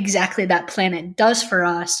that's what exactly that planet does for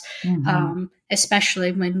us,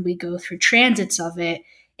 especially when we go through transits of it.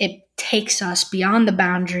 It takes us beyond the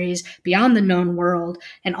boundaries, beyond the known world,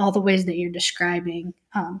 and all the ways that you're describing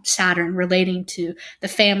Saturn relating to the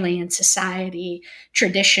family and society,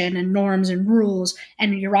 tradition and norms and rules.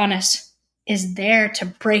 And Uranus is there to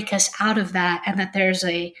break us out of that, and that there's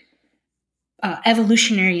a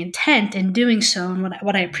evolutionary intent in doing so. And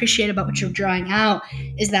what I appreciate about what you're drawing out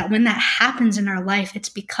is that when that happens in our life, it's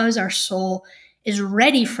because our soul is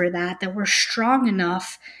ready for that, that we're strong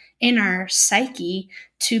enough in our psyche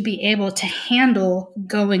to be able to handle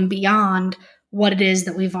going beyond what it is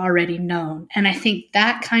that we've already known. And I think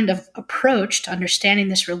that kind of approach to understanding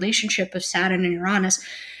this relationship of Saturn and Uranus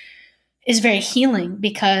is very healing,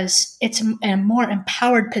 because it's a more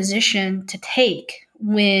empowered position to take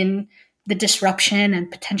when the disruption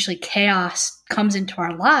and potentially chaos comes into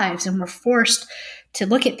our lives, and we're forced to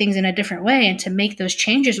look at things in a different way and to make those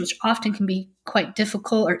changes, which often can be quite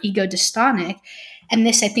difficult or ego dystonic. And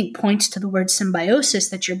this, I think, points to the word symbiosis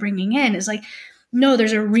that you're bringing in, is like, no,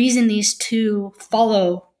 there's a reason these two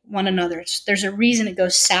follow one another. There's a reason it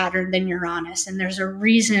goes Saturn, then Uranus, and there's a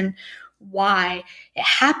reason why it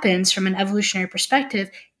happens from an evolutionary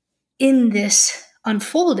perspective in this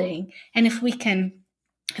unfolding. And if we can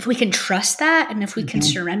trust that, and if we can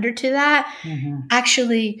surrender to that,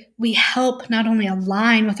 actually we help not only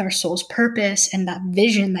align with our soul's purpose and that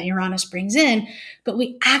vision that Uranus brings in, but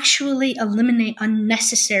we actually eliminate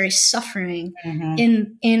unnecessary suffering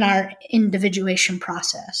in our individuation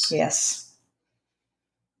process. Yes.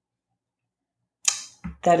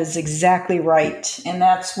 That is exactly right. And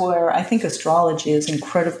that's where I think astrology is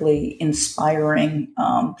incredibly inspiring,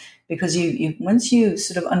 because you once you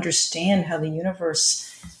sort of understand how the universe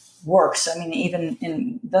works, I mean, even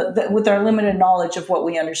in with our limited knowledge of what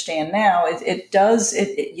we understand now,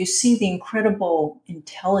 you see the incredible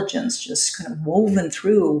intelligence just kind of woven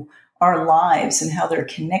through our lives and how they're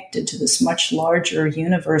connected to this much larger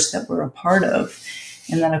universe that we're a part of.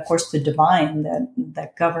 And then, of course, the divine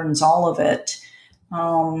that governs all of it.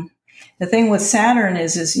 The thing with Saturn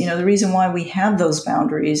is, the reason why we have those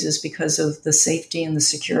boundaries is because of the safety and the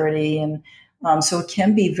security. And so it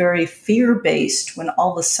can be very fear-based when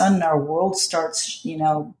all of a sudden our world starts,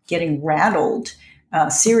 getting rattled,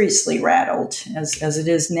 seriously rattled, as it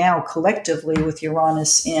is now collectively with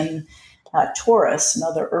Uranus in Taurus,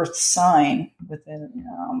 another Earth sign within.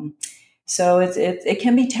 So it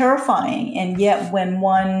can be terrifying. And yet when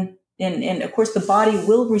one, and of course the body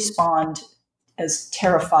will respond as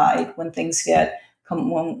terrified when things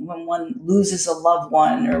when one loses a loved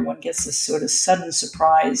one, or one gets this sort of sudden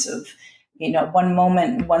surprise of, one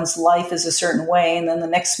moment one's life is a certain way, and then the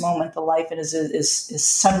next moment the life is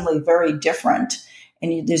suddenly very different,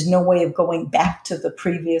 and there's no way of going back to the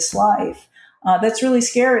previous life. That's really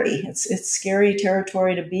scary. It's scary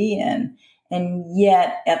territory to be in. And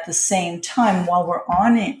yet, at the same time, while we're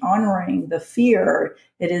honoring the fear,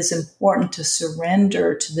 it is important to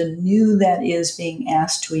surrender to the new that is being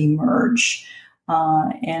asked to emerge.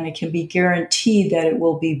 And it can be guaranteed that it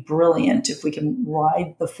will be brilliant if we can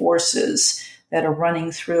ride the forces that are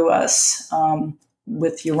running through us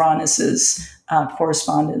with Uranus's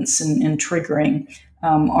correspondence and triggering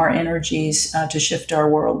our energies to shift our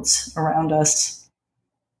worlds around us.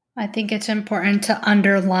 I think it's important to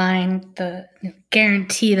underline the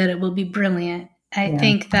guarantee that it will be brilliant. I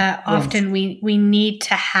think that often we need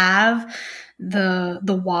to have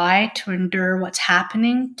the why to endure what's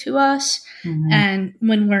happening to us. And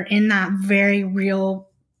when we're in that very real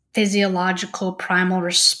physiological primal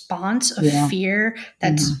response of fear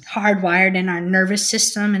that's hardwired in our nervous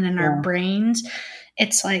system and in our brains,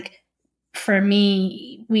 it's like, for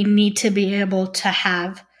me, we need to be able to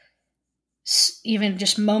have even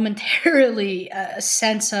just momentarily a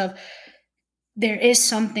sense of there is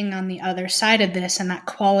something on the other side of this, and that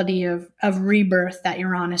quality of rebirth that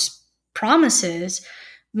Uranus promises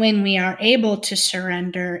when we are able to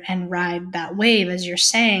surrender and ride that wave, as you're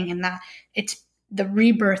saying, and that it's the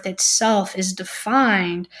rebirth itself is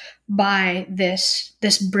defined by this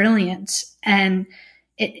brilliance. And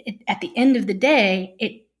it at the end of the day,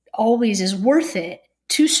 it always is worth it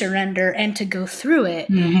to surrender and to go through it.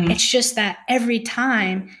 Mm-hmm. It's just that every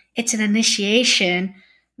time it's an initiation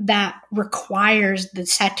that requires the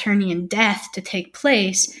Saturnian death to take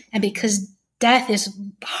place. And because death is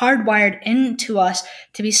hardwired into us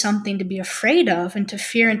to be something to be afraid of and to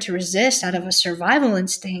fear and to resist out of a survival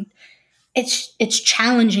instinct, it's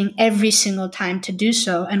challenging every single time to do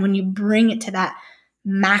so. And when you bring it to that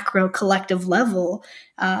macro collective level,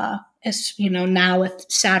 as you know, now with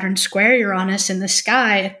Saturn square Uranus in the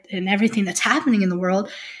sky and everything that's happening in the world,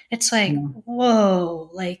 it's like, whoa,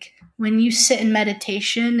 like when you sit in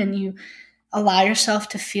meditation and you allow yourself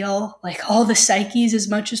to feel like all the psyches as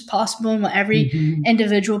much as possible and what every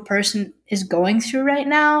individual person is going through right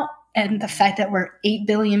now, and the fact that we're 8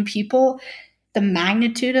 billion people, the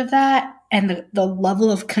magnitude of that and the level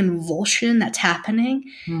of convulsion that's happening,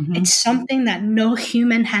 it's something that no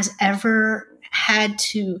human has ever had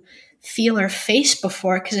to feel or face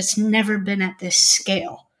before, because it's never been at this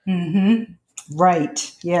scale.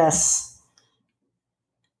 Right. Yes.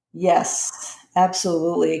 Yes,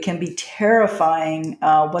 absolutely. It can be terrifying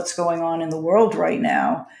what's going on in the world right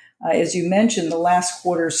now. As you mentioned, the last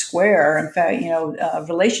quarter square, in fact,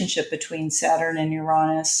 relationship between Saturn and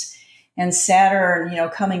Uranus, and Saturn,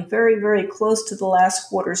 coming very, very close to the last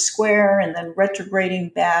quarter square and then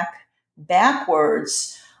retrograding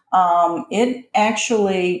backwards. It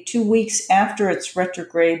actually, 2 weeks after its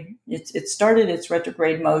retrograde, it started its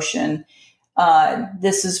retrograde motion.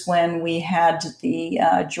 This is when we had the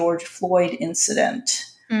George Floyd incident.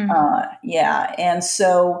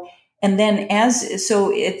 And then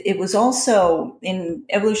it was also in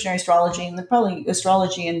evolutionary astrology and probably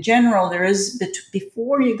astrology in general, there is,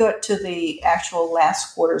 before you got to the actual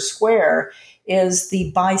last quarter square, is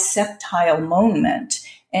the biseptile moment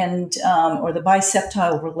and or the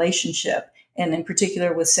biseptile relationship, and in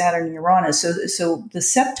particular with Saturn and Uranus. So the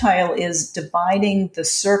septile is dividing the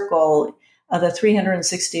circle of the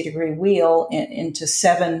 360-degree wheel into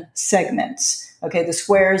 7 segments. Okay, the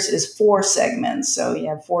squares is 4 segments. So you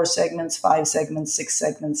have 4 segments, 5 segments, 6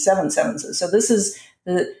 segments, 7 segments. So this is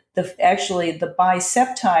the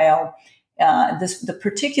biseptile. The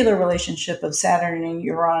particular relationship of Saturn and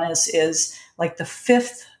Uranus is like the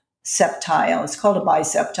 5th septile. It's called a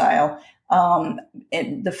biseptile.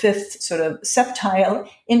 And the 5th sort of septile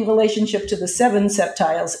in relationship to the 7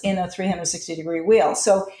 septiles in a 360-degree wheel.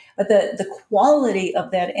 So, but the quality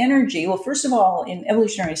of that energy, well, first of all, in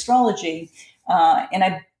evolutionary astrology, and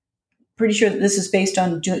I'm pretty sure that this is based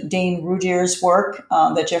on Dane Rudhyar's work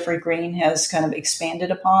that Jeffrey Green has kind of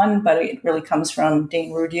expanded upon, but it really comes from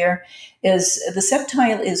Dane Rudhyar, is the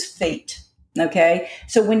septile is fate. Okay,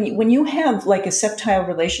 so when you have like a septile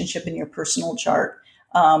relationship in your personal chart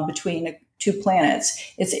between 2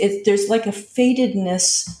 planets, there's like a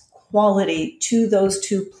fatedness quality to those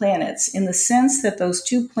 2 planets, in the sense that those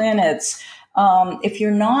 2 planets, if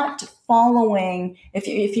you're not following, if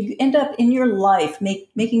you end up in your life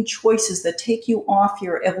making choices that take you off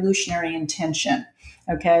your evolutionary intention,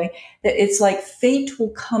 okay, that it's like fate will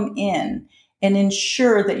come in and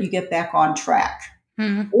ensure that you get back on track.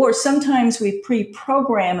 Or sometimes we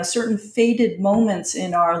pre-program a certain fated moments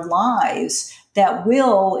in our lives that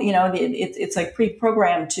will, it's like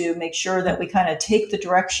pre-programmed to make sure that we kind of take the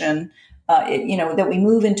direction, that we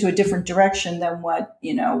move into a different direction than what,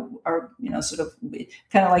 sort of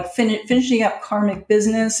kind of like finishing up karmic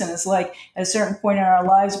business. And it's like at a certain point in our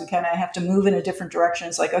lives, we kind of have to move in a different direction.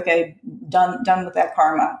 It's like, okay, done with that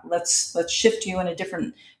karma. Let's shift you in a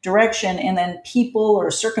different direction. And then people or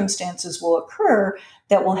circumstances will occur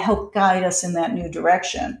that will help guide us in that new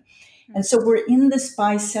direction. And so we're in this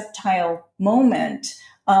biseptile moment,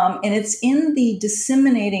 and it's in the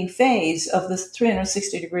disseminating phase of the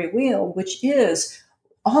 360-degree wheel, which is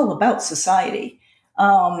all about society.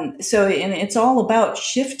 And it's all about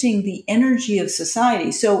shifting the energy of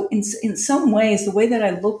society. So in some ways, the way that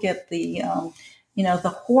I look at the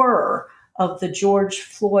horror of the George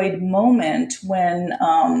Floyd moment, when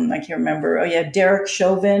I can't remember. Derek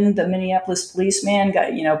Chauvin, the Minneapolis policeman,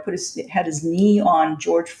 got had his knee on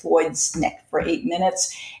George Floyd's neck for 8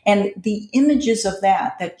 minutes, and the images of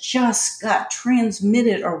that just got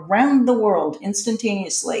transmitted around the world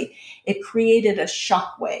instantaneously. It created a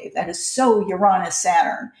shockwave that is so Uranus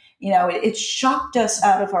Saturn. It shocked us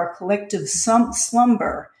out of our collective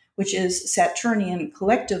slumber, which is Saturnian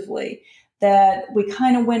collectively, that we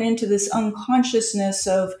kind of went into this unconsciousness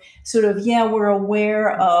of sort of, we're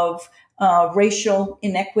aware of racial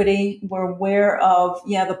inequity. We're aware of,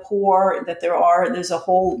 the poor, that there's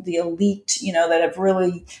the elite, that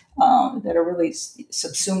are really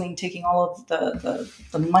subsuming, taking all of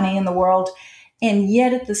the money in the world. And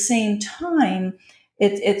yet at the same time,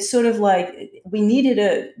 it's sort of like we needed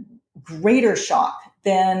a greater shock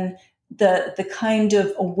than the kind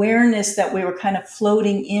of awareness that we were kind of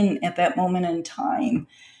floating in at that moment in time.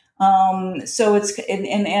 So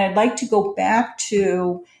and I'd like to go back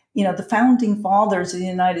to, the founding fathers of the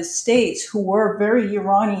United States, who were very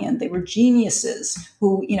Uranian. They were geniuses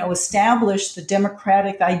who, established the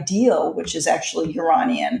democratic ideal, which is actually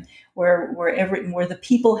Uranian, where the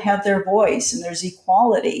people have their voice and there's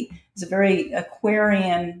equality. It's a very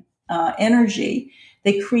Aquarian energy.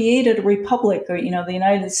 They created a republic, or, the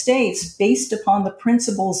United States, based upon the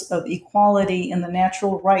principles of equality and the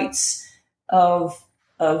natural rights of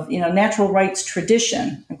natural rights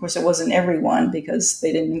tradition. Of course, it wasn't everyone, because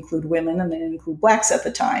they didn't include women and they didn't include blacks at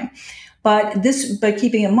the time. But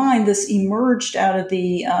keeping in mind, this emerged out of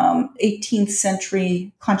the 18th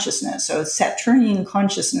century consciousness, so Saturnian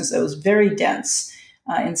consciousness that was very dense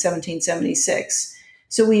in 1776.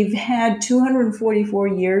 So we've had 244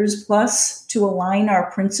 years plus to align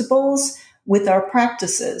our principles with our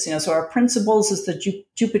practices. So our principles is the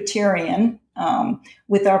Jupiterian,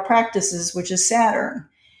 with our practices, which is Saturn.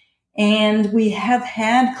 And we have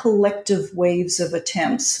had collective waves of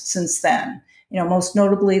attempts since then, most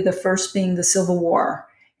notably the first being the Civil War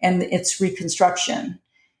and its reconstruction.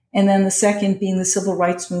 And then the second being the civil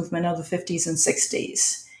rights movement of the 50s and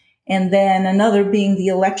 60s. And then another being the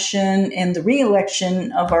election and the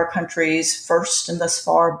re-election of our country's first and thus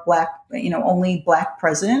far only black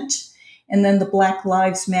president. And then the Black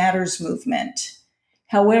Lives Matters movement.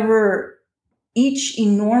 However, each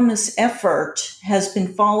enormous effort has been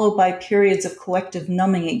followed by periods of collective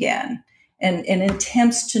numbing again and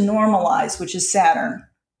attempts to normalize, which is Saturn,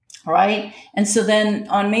 right? And so then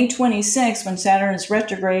on May 26th, when Saturn is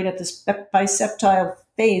retrograde at this biseptile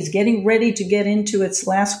phase, getting ready to get into its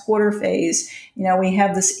last quarter phase, we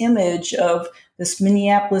have this image of this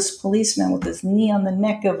Minneapolis policeman with his knee on the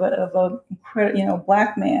neck of a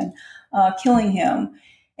black man, killing him.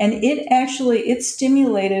 And it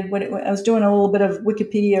stimulated I was doing a little bit of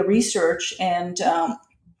Wikipedia research, and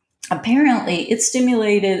apparently it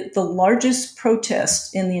stimulated the largest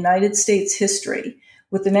protest in the United States history,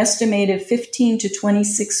 with an estimated 15 to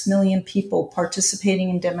 26 million people participating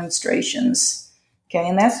in demonstrations. Okay,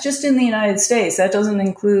 and that's just in the United States. That doesn't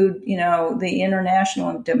include, the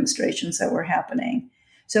international demonstrations that were happening.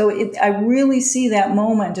 So I really see that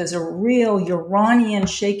moment as a real Uranian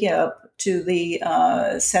shakeup to the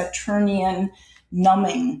Saturnian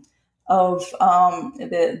numbing of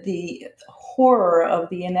the horror of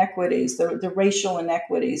the inequities, the racial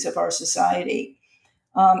inequities of our society.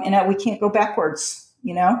 And that we can't go backwards.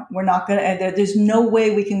 We're not going to, there's no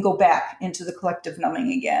way we can go back into the collective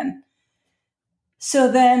numbing again.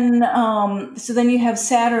 So then you have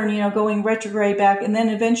Saturn, going retrograde back, and then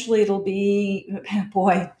eventually it'll be,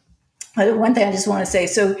 one thing I just want to say.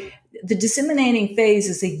 So the disseminating phase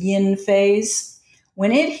is a yin phase.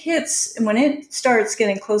 When it starts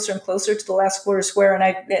getting closer and closer to the last quarter square,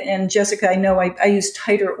 and Jessica, I know I use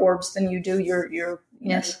tighter orbs than you do. You're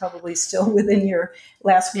probably still within your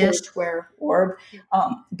last quarter square orb.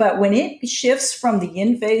 But when it shifts from the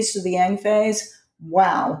yin phase to the yang phase,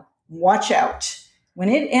 wow, watch out. When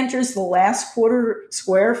it enters the last quarter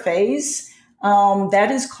square phase, that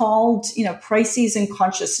is called, crises in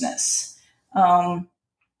consciousness.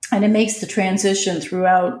 And it makes the transition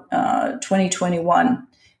throughout 2021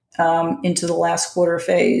 into the last quarter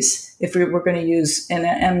phase. If we're going to use, and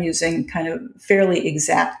I'm using kind of fairly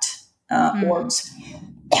exact orbs.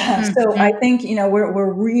 So I think,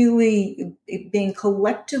 we're really being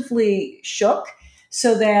collectively shook,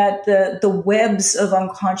 so that the webs of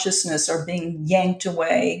unconsciousness are being yanked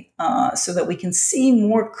away, so that we can see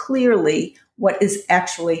more clearly what is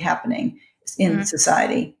actually happening in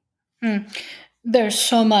society. There's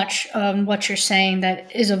so much what you're saying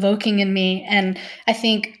that is evoking in me. And I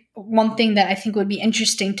think one thing that I think would be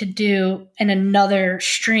interesting to do in another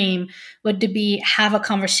stream would be have a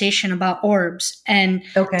conversation about orbs, and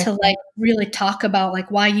to really talk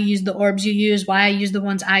about why you use the orbs you use, why I use the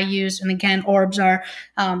ones I use. And again, orbs are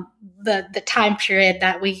the time period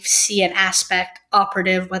that we see an aspect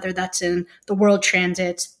operative, whether that's in the world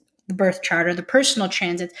transits, the birth chart, or the personal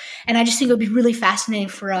transits. And I just think it would be really fascinating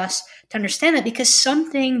for us to understand that, because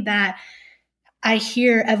something that I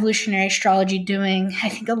hear evolutionary astrology doing, I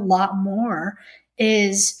think a lot more,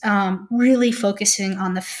 is really focusing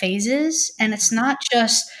on the phases. And it's not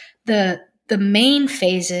just the main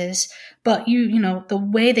phases, but the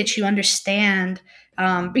way that you understand,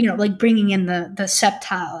 like bringing in the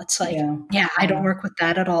septile, it's like, yeah, I don't work with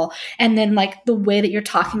that at all. And then like the way that you're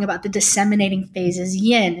talking about the disseminating phase is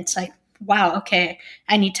yin. It's like, wow, okay,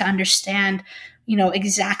 I need to understand,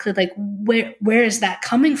 exactly like where is that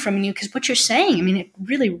coming from in you? Because what you're saying, I mean, it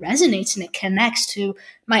really resonates and it connects to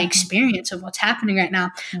my experience of what's happening right now.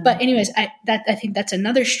 Mm-hmm. But anyways, I think that's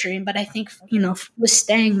another stream. But I think, with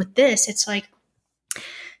staying with this, it's like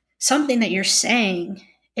something that you're saying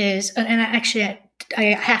is, and I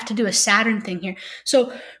have to do a Saturn thing here.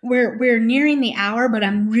 So we're nearing the hour, but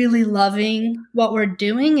I'm really loving what we're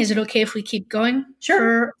doing. Is it okay if we keep going?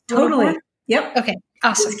 Sure, totally. Yep. Okay.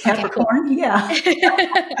 Awesome. Capricorn. Okay, cool. Yeah.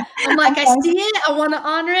 I'm like, I see it. I want to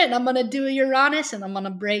honor it, and I'm going to do a Uranus, and I'm going to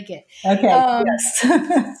break it. Okay.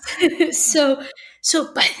 Yes. So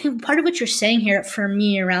I think part of what you're saying here for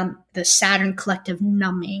me around the Saturn collective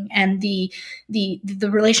numbing and the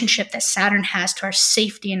relationship that Saturn has to our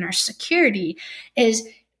safety and our security is,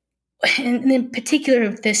 and in particular,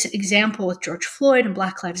 this example with George Floyd and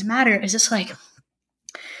Black Lives Matter, is just like,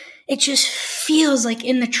 it just feels like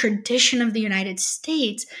in the tradition of the United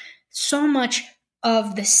States, so much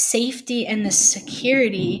of the safety and the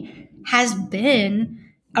security has been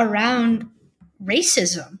around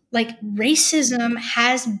racism. Like racism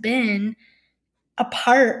has been a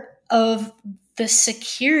part of the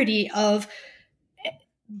security of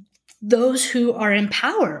those who are in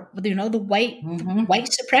power, the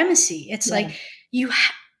white supremacy. It's like you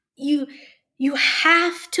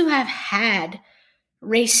have to have had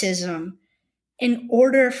racism in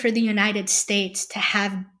order for the United States to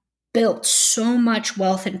have built so much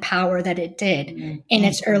wealth and power that it did in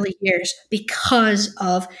its early years because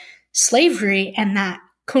of slavery and that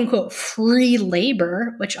quote unquote free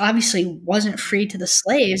labor, which obviously wasn't free to the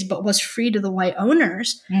slaves, but was free to the white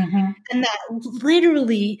owners. And that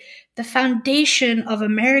literally the foundation of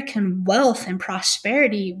American wealth and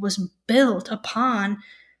prosperity was built upon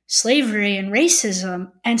slavery and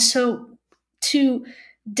racism. And so to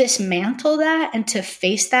dismantle that and to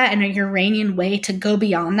face that in a Uranian way, to go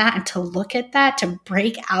beyond that and to look at that, to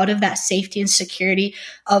break out of that safety and security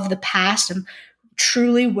of the past and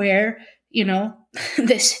truly where,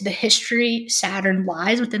 the history Saturn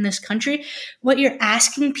lies within this country. What you're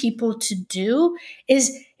asking people to do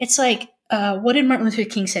is, it's like, what did Martin Luther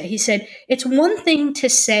King say? He said, it's one thing to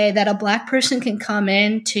say that a Black person can come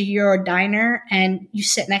in to your diner and you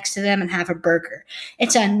sit next to them and have a burger.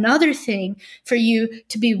 It's another thing for you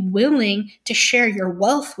to be willing to share your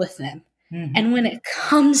wealth with them. And when it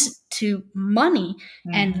comes to money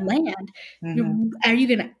and land, are you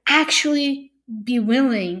going to actually be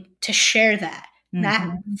willing to share that?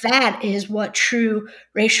 That is what true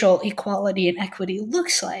racial equality and equity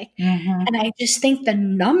looks like. And I just think the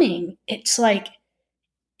numbing, it's like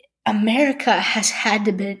America has had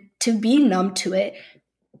to be numb to it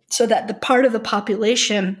so that the part of the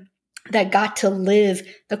population that got to live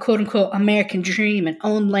the quote unquote American dream and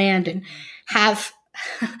own land and have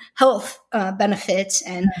health benefits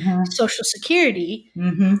and social security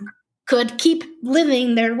could keep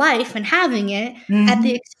living their life and having it at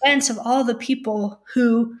the expense of all the people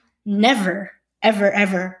who never, ever,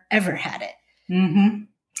 ever, ever had it.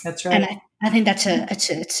 That's right. And I think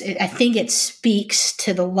I think it speaks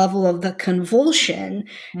to the level of the convulsion.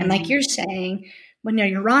 And like you're saying, when your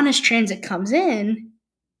Uranus transit comes in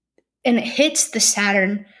and it hits the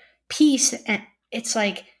Saturn piece, and it's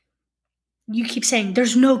like, you keep saying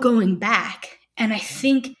there's no going back. And I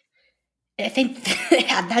think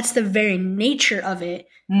yeah, that's the very nature of it.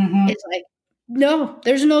 It's like, no,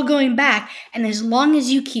 there's no going back. And as long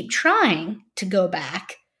as you keep trying to go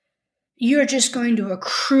back, you're just going to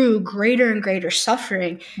accrue greater and greater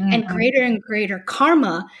suffering and greater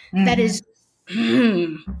karma that is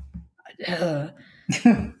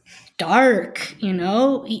dark, I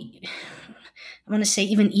want to say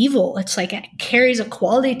even evil. It's like it carries a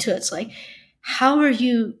quality to it. It's like, how are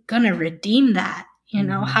you going to redeem that?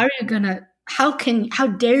 How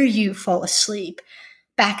dare you fall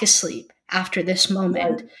back asleep after this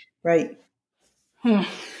moment? Right.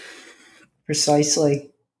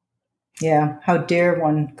 Precisely. Yeah. How dare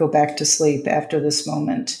one go back to sleep after this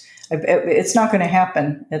moment? It's not going to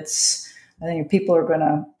happen. I think people are going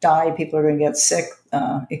to die. People are going to get sick,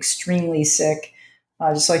 extremely sick.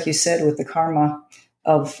 Just like you said, with the karma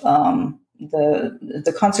of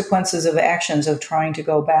the consequences of actions of trying to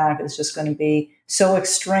go back is just going to be so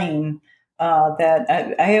extreme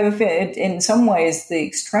that I have a feeling, in some ways, the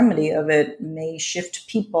extremity of it may shift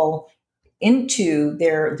people into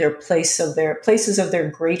their places of their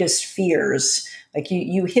greatest fears. Like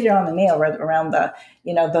you hit it on the nail right around the,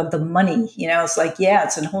 the money. It's like, yeah,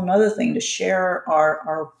 it's a whole nother thing to share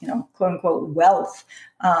our quote unquote wealth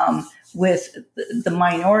with the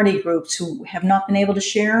minority groups who have not been able to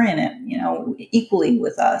share in it, equally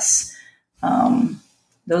with us.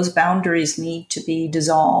 Those boundaries need to be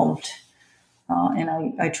dissolved,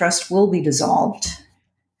 and I trust will be dissolved.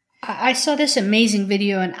 I saw this amazing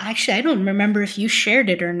video, and actually, I don't remember if you shared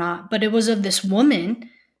it or not, but it was of this woman,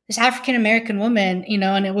 this African American woman,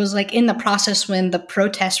 and it was like in the process when the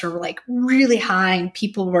protests were like really high and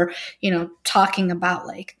people were, talking about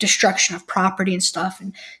like destruction of property and stuff.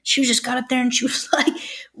 And she just got up there and she was like,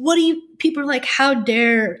 what do you, people are like, how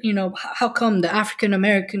dare, how come the African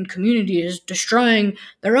American community is destroying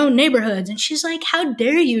their own neighborhoods? And she's like, how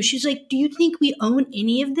dare you? She's like, do you think we own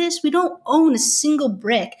any of this? We don't own a single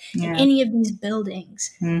brick in any of these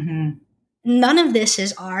buildings. Mm-hmm. None of this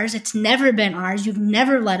is ours. It's never been ours. You've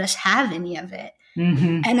never let us have any of it.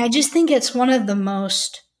 Mm-hmm. And I just think it's one of the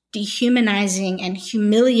most dehumanizing and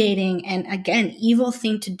humiliating and, again, evil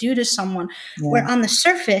thing to do to someone, where on the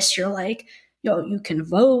surface you're like, you can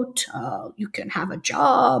vote, you can have a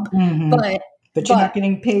job, mm-hmm. but you're not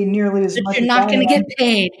getting paid nearly as much. You're not going to get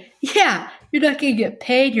paid. Yeah. You're not going to get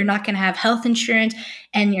paid. You're not going to have health insurance,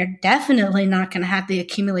 and you're definitely not going to have the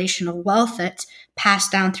accumulation of wealth that's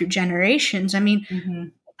passed down through generations. I mean, mm-hmm.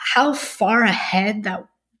 how far ahead that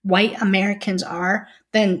white Americans are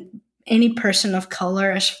than any person of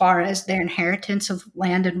color as far as their inheritance of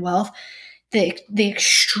land and wealth, the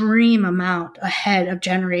extreme amount ahead of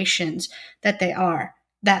generations that they are,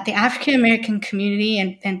 that the African American community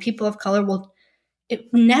and people of color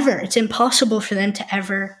it's impossible for them to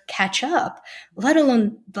ever catch up, let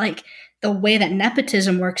alone like the way that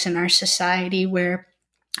nepotism works in our society, where,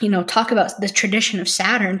 talk about the tradition of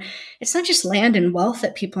Saturn. It's not just land and wealth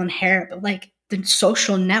that people inherit, but like the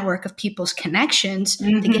social network of people's connections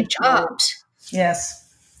mm-hmm. to get jobs. Yes.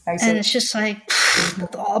 And it's just like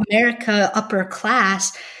America upper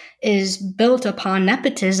class is built upon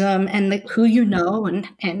nepotism and who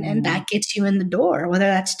and that gets you in the door, whether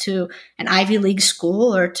that's to an Ivy League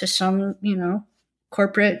school or to some,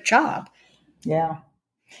 corporate job. Yeah.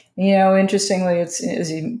 Interestingly, it's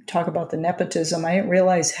as you talk about the nepotism, I didn't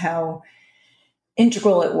realize how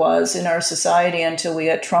integral it was in our society until we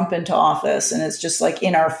got Trump into office, and it's just like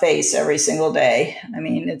in our face every single day. I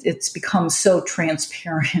mean, it's become so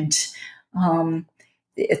transparent.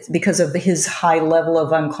 It's because of his high level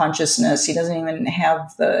of unconsciousness. He doesn't even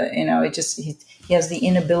have he has the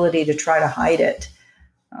inability to try to hide it.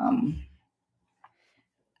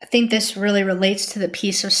 I think this really relates to the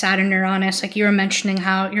piece of Saturn Uranus. Like you were mentioning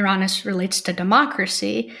how Uranus relates to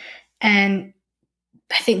democracy. And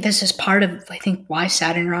I think this is part of, why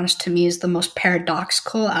Saturn Uranus to me is the most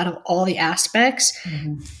paradoxical out of all the aspects.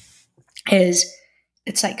 Mm-hmm. Is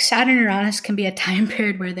it's like Saturn Uranus can be a time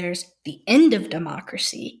period where there's the end of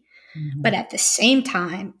democracy, mm-hmm. but at the same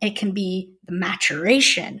time, it can be the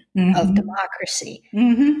maturation mm-hmm. of democracy.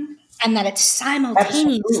 Mm-hmm. And that it's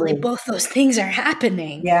simultaneously, Absolutely. both those things are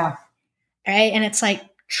happening. Yeah. Right? And it's like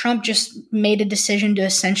Trump just made a decision to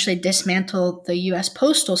essentially dismantle the U.S.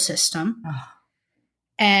 postal system. Oh.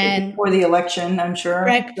 And before the election, I'm sure.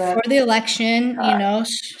 Right, before the election,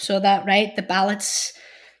 so that, the ballots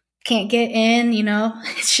can't get in,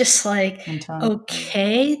 it's just like,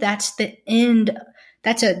 okay, that's the end.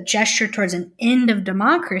 That's a gesture towards an end of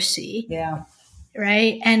democracy. Yeah.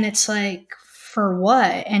 Right. And it's like, for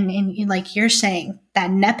what? And like you're saying, that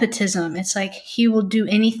nepotism, it's like he will do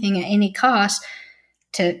anything at any cost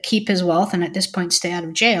to keep his wealth and at this point stay out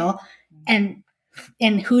of jail. And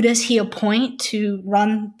who does he appoint to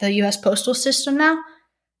run the U.S. postal system now?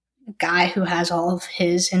 A guy who has all of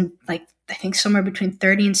his, and I think somewhere between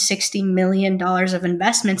 $30 and $60 million of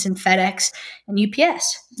investments in FedEx and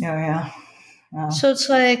UPS. Oh, yeah. Wow. So it's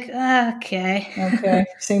like, okay.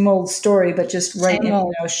 Same old story, but just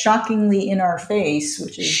shockingly in our face,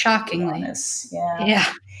 which is shockingly honest. Yeah.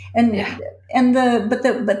 That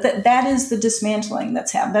is the dismantling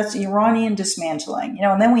that's happened. That's Uranian dismantling,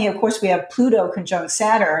 and then we have Pluto conjunct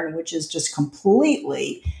Saturn, which is just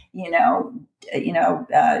completely,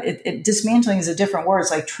 dismantling is a different word.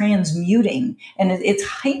 It's like transmuting, and it's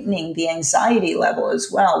heightening the anxiety level as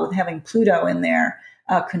well with having Pluto in there,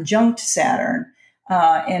 conjunct Saturn,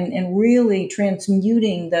 and really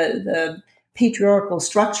transmuting the patriarchal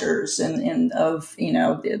structures and of,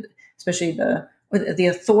 especially the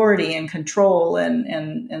authority and control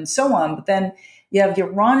and so on. But then you have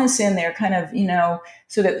Uranus in there kind of,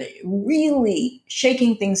 sort of really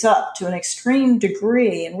shaking things up to an extreme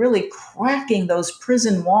degree and really cracking those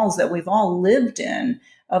prison walls that we've all lived in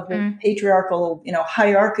of the patriarchal,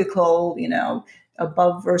 hierarchical,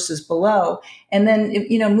 above versus below. And then,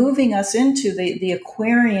 moving us into the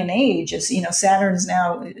Aquarian age, as, Saturn's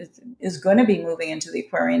now is going to be moving into the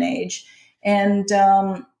Aquarian age. And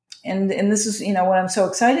this is, what I'm so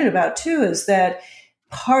excited about too, is that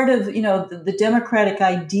part of, the democratic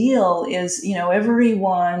ideal is,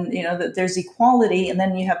 everyone, that there's equality, and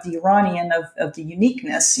then you have the Uranian of the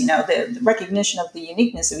uniqueness, the recognition of the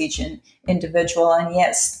uniqueness of each individual, and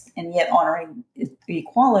yet honoring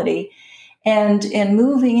equality, and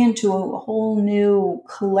moving into a whole new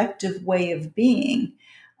collective way of being.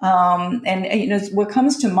 What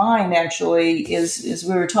comes to mind actually is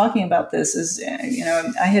we were talking about this is,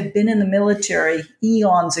 I had been in the military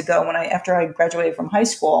eons ago after I graduated from high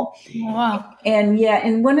school. Wow.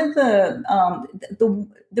 And one of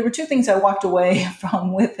there were two things I walked away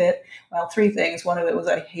from with it. Well, three things. One of it was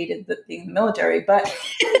I hated being in the military, but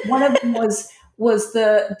one of them was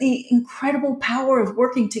the incredible power of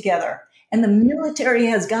working together. And the military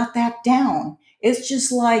has got that down. It's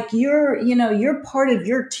just like you're part of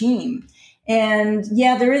your team. And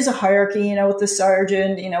there is a hierarchy, with the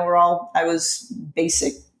sergeant, I was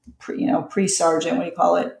basic, pre-sergeant, what do you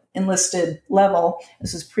call it? Enlisted level.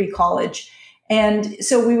 This was pre-college. And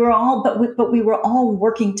so we were all, but we were all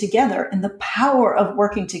working together, and the power of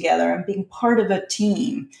working together and being part of a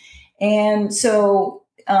team. And so,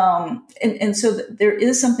 so there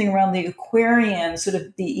is something around the Aquarian, sort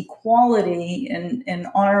of the equality and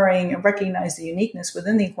honoring and recognize the uniqueness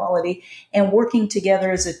within the equality and working together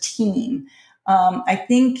as a team. I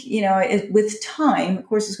think, with time, of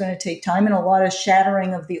course, it's going to take time and a lot of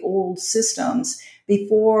shattering of the old systems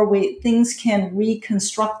before things can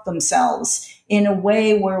reconstruct themselves in a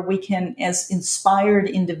way where we can, as inspired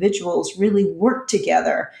individuals, really work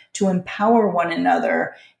together to empower one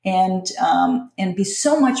another and be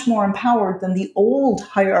so much more empowered than the old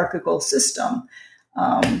hierarchical system.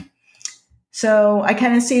 So I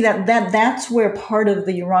kind of see that's where part of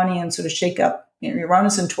the Uranian sort of shakeup,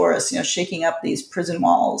 Uranus and Taurus, shaking up these prison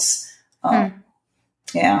walls.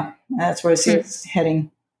 Yeah, that's where I see it's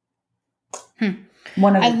heading.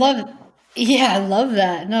 I love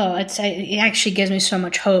that. No, it actually gives me so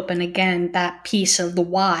much hope. And again, that piece of the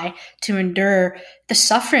why to endure the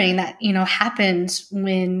suffering that, happens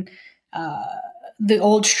when the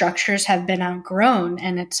old structures have been outgrown.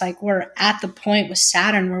 And it's like we're at the point with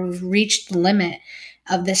Saturn where we've reached the limit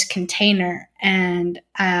of this container, and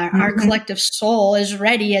our collective soul is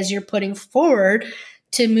ready, as you're putting forward,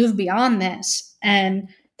 to move beyond this. And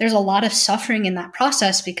there's a lot of suffering in that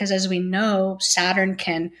process because, as we know, Saturn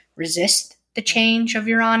can resist the change of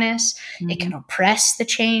Uranus. It can oppress the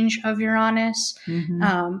change of Uranus,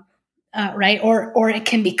 right? Or it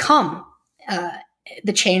can become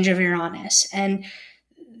the change of Uranus. And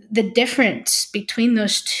the difference between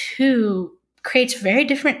those two creates very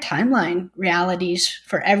different timeline realities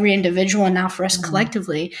for every individual and now for us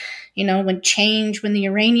collectively. When the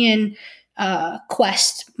Uranian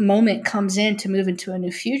quest moment comes in to move into a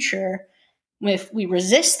new future, if we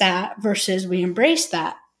resist that versus we embrace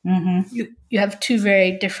that, you have two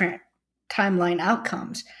very different timeline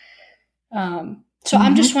outcomes. So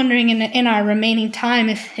I'm just wondering in our remaining time,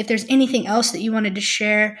 if there's anything else that you wanted to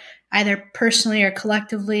share, either personally or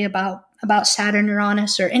collectively, about Saturn,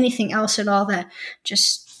 Uranus, or anything else at all that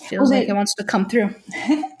just feels like it wants to come through.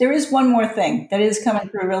 There is one more thing that is coming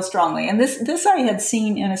through real strongly. And this I had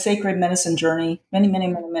seen in a sacred medicine journey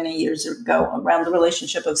many years ago around the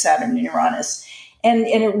relationship of Saturn and Uranus. And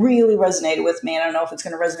it really resonated with me. I don't know if it's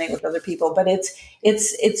going to resonate with other people, but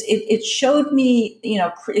it showed me,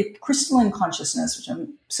 crystalline consciousness, which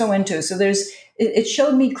I'm so into. So it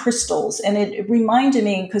showed me crystals, and it reminded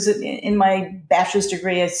me, because in my bachelor's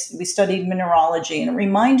degree, we studied mineralogy, and it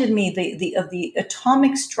reminded me of the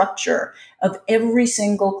atomic structure of every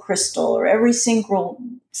single crystal or every single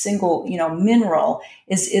mineral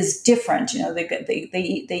is different.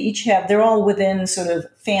 They each have, they're all within sort of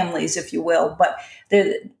families, if you will, but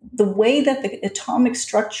the way that the atomic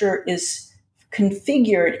structure is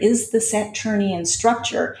configured is the Saturnian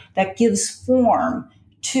structure that gives form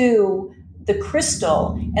to the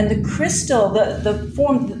crystal. And the crystal, the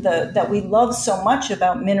form that we love so much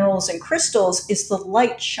about minerals and crystals is the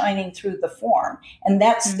light shining through the form. And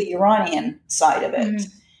that's the Uranian side of it.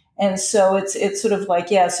 And so it's sort of like,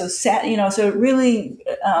 so so it really,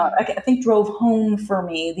 I think drove home for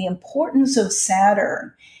me the importance of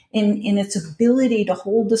Saturn in its ability to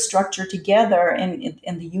hold the structure together and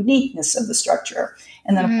the uniqueness of the structure.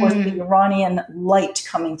 And then, of course, the Iranian light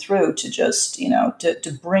coming through to just,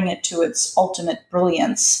 to bring it to its ultimate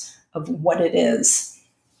brilliance of what it is.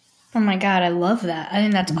 Oh my God, I love that. I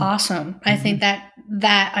think that's awesome. I think that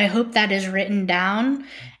I hope that is written down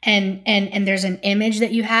and there's an image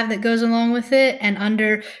that you have that goes along with it. And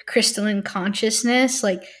under crystalline consciousness,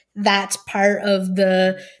 like that's part of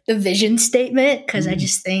the vision statement. Cause I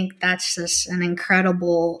just think that's just an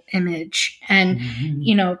incredible image. And,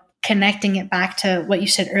 connecting it back to what you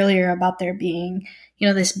said earlier about there being,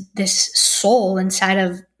 this soul inside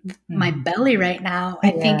of my belly right now.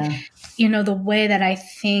 I think, the way that I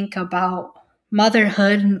think about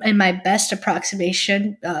motherhood and my best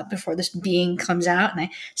approximation before this being comes out and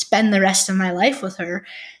I spend the rest of my life with her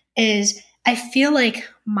is I feel like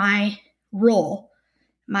my role,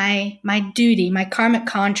 my duty, my karmic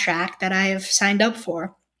contract that I have signed up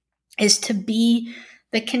for is to be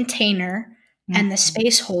the container and the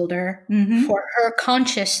space holder for her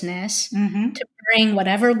consciousness to bring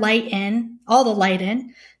whatever light in, all the light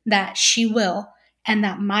in that she will. And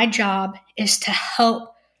that my job is to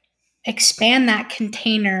help expand that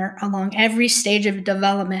container along every stage of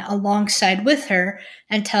development alongside with her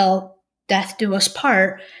until death do us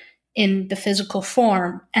part in the physical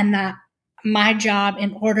form. And that my job,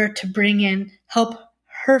 in order to help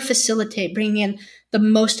her facilitate, bring in the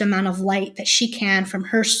most amount of light that she can from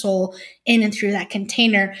her soul in and through that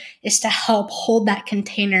container, is to help hold that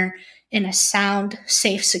container in a sound,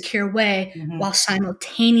 safe, secure way while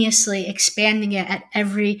simultaneously expanding it at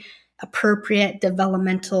every appropriate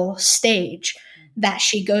developmental stage that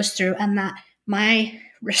she goes through. And that my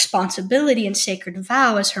responsibility and sacred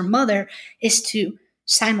vow as her mother is to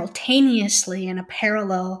simultaneously, in a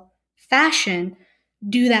parallel fashion,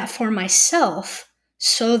 do that for myself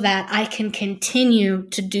so that I can continue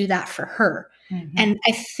to do that for her. And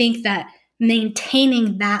I think that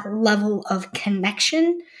maintaining that level of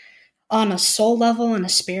connection on a soul level and a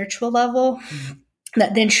spiritual level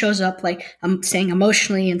that then shows up, like I'm saying,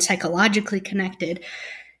 emotionally and psychologically connected,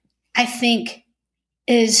 I think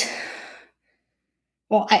is,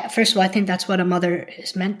 first of all, I think that's what a mother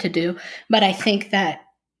is meant to do. But I think that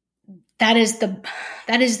is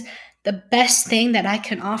the best thing that I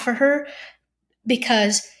can offer her,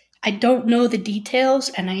 because I don't know the details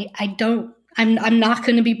and I'm not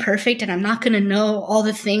going to be perfect and I'm not going to know all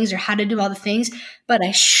the things or how to do all the things, but I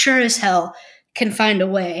sure as hell can find a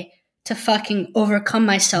way to fucking overcome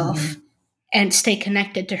myself and stay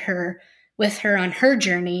connected to her, with her on her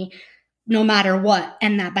journey, no matter what.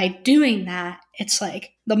 And that by doing that, it's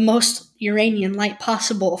like the most Uranian light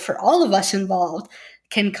possible for all of us involved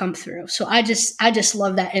can come through. So I just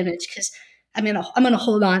love that image, because I'm gonna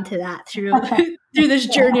hold on to that through this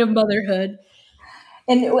journey of motherhood.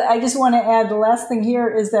 And I just want to add, the last thing here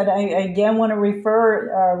is that I again want to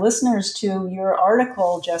refer our listeners to your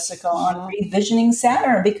article, Jessica, on revisioning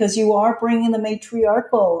Saturn, because you are bringing the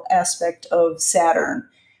matriarchal aspect of Saturn,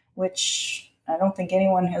 which I don't think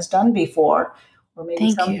anyone has done before, or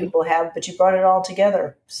maybe some people have, but you brought it all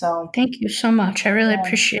together. So thank you so much. I really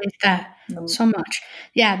appreciate that so much.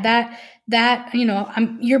 Yeah, that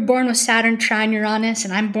you're born with Saturn trine Uranus,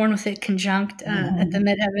 and I'm born with it conjunct at the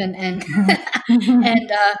midheaven, and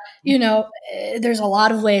there's a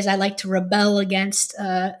lot of ways I like to rebel against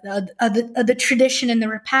the tradition in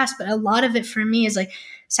the past, but a lot of it for me is like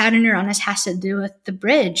Saturn Uranus has to do with the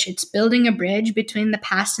bridge. It's building a bridge between the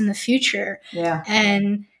past and the future. Yeah.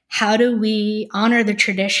 And how do we honor the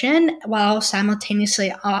tradition while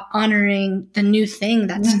simultaneously honoring the new thing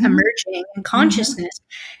that's emerging in consciousness?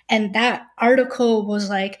 And that article was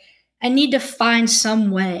like, I need to find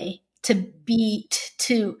some way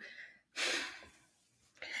to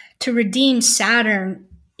redeem Saturn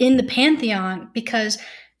in the pantheon, because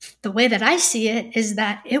the way that I see it is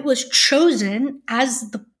that it was chosen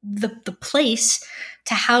as the place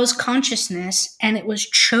to house consciousness, and it was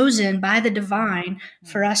chosen by the divine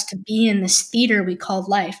for us to be in this theater we called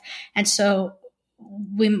life. And so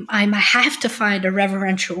I have to find a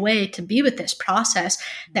reverential way to be with this process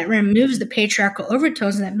that removes the patriarchal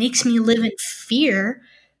overtones and that makes me live in fear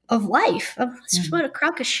of life. It's what a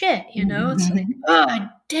crock of shit, It's like, oh,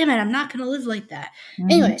 damn it, I'm not going to live like that.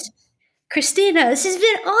 Anyways, Christina, this has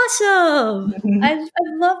been awesome. I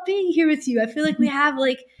love being here with you. I feel like we have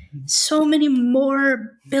like so many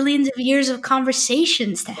more billions of years of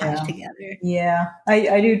conversations to have together. Yeah,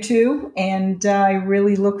 I do too. And I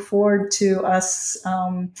really look forward to us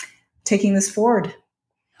taking this forward.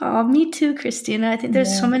 Oh, me too, Christina. I think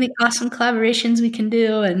there's so many awesome collaborations we can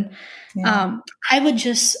do. And I would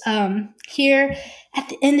just here at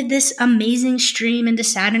the end of this amazing stream into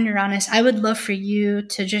Saturn Uranus, I would love for you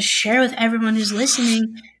to just share with everyone who's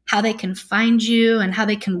listening how they can find you and how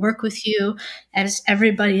they can work with you. As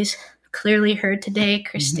everybody's clearly heard today,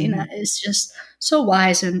 Christina is just so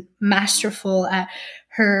wise and masterful at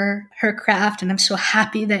her craft, and I'm so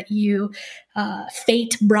happy that you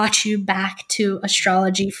fate brought you back to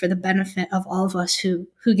astrology for the benefit of all of us who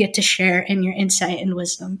get to share in your insight and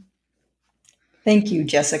wisdom. Thank you,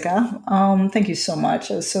 Jessica. Thank you so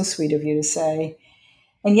much. It was so sweet of you to say.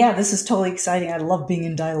 And yeah, this is totally exciting. I love being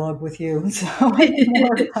in dialogue with you. So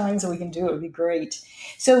more times that we can do it would be great.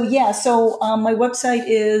 So my website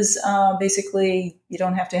is basically, you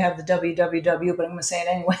don't have to have the www, but I'm going to say it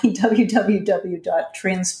anyway,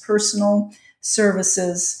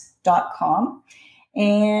 www.transpersonalservices.com.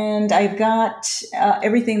 And I've got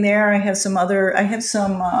everything there. I have some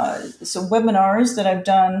webinars that I've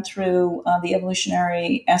done through the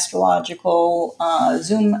Evolutionary Astrological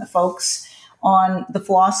Zoom folks on the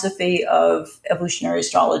philosophy of evolutionary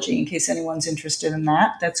astrology, in case anyone's interested in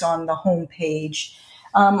that. That's on the homepage.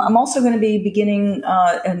 I'm also going to be beginning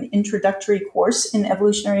an introductory course in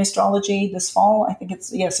evolutionary astrology this fall. I think it's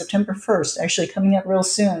September 1st, actually coming up real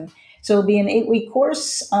soon. So it'll be an 8-week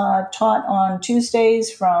course taught on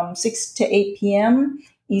Tuesdays from 6 to 8 p.m.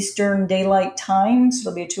 Eastern Daylight Time.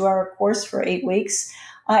 So it'll be a 2-hour course for 8 weeks.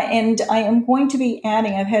 And I am going to be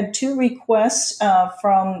adding, I've had 2 requests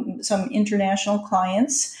from some international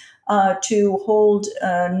clients to hold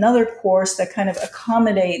another course that kind of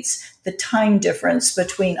accommodates the time difference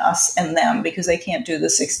between us and them, because they can't do the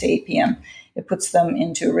 6 to 8 p.m. It puts them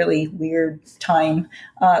into a really weird time.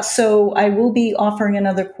 So I will be offering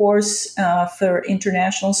another course for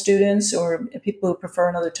international students or people who prefer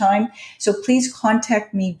another time. So please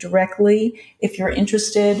contact me directly if you're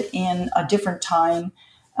interested in a different time.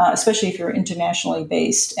 Especially if you're internationally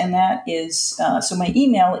based. And that is, so my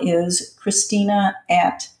email is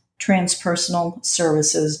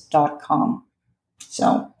Christina@transpersonalservices.com.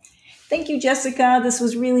 So thank you, Jessica. This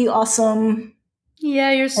was really awesome.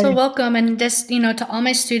 Yeah, you're so welcome. And just, to all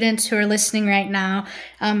my students who are listening right now,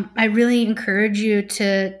 I really encourage you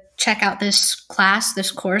to check out this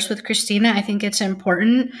course with Christina. I think it's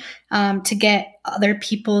important to get other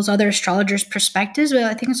astrologers' perspectives, but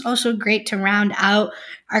I think it's also great to round out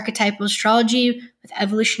archetypal astrology with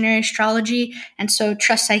evolutionary astrology. And so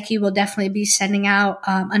Trust Psyche will definitely be sending out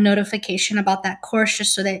a notification about that course,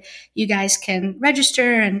 just so that you guys can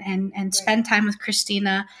register and spend time with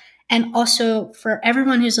Christina. And also for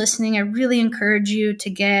everyone who's listening, I really encourage you to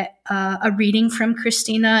get a reading from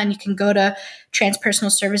Christina, and you can go to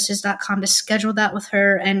transpersonalservices.com to schedule that with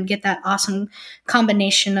her and get that awesome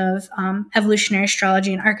combination of evolutionary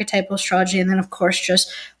astrology and archetypal astrology. And then, of course, just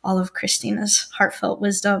all of Christina's heartfelt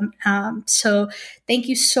wisdom. So thank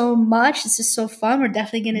you so much. This is so fun. We're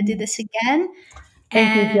definitely going to do this again.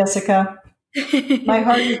 Thank you, Jessica. My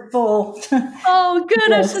heart is full. Oh, good.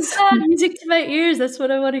 Yes. I'm so glad. Music to my ears. That's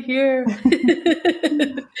what I want to hear.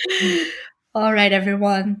 All right,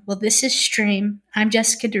 everyone. Well, this is Stream. I'm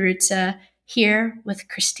Jessica DeRuzza, here with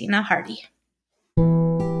Christina Hardy.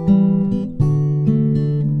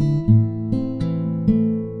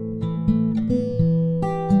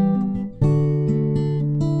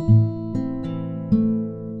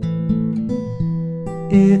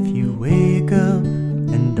 If you wake up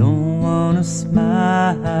and don't wanna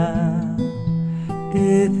smile,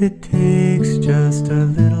 if it takes just a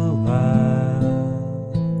little while,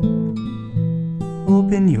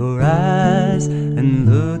 open your eyes and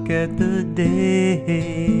look at the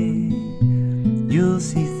day. You'll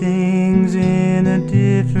see things in a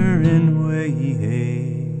different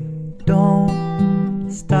way.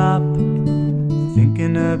 Don't stop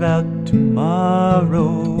thinking about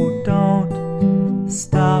tomorrow. Don't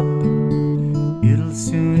stop, it'll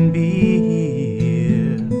soon be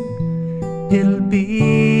here. It'll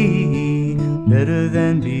be better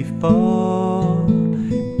than before.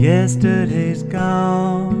 Yesterday's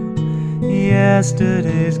gone,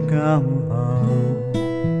 yesterday's gone.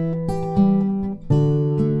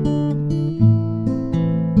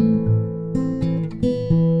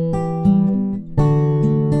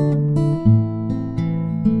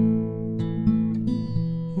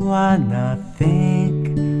 Why not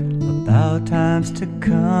think about times to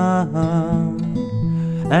come,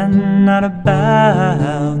 and not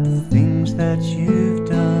about the things that you've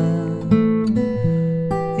done?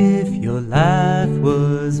 If your life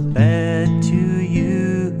was bad to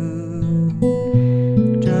you,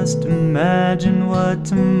 just imagine what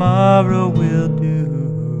tomorrow will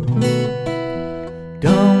do.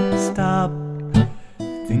 Don't stop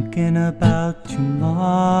thinking about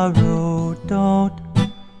tomorrow. Don't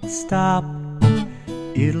stop,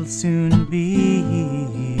 it'll soon be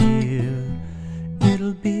here.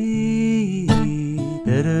 It'll be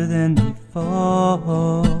better than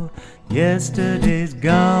before. Yesterday's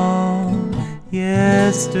gone,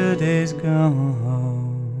 yesterday's gone.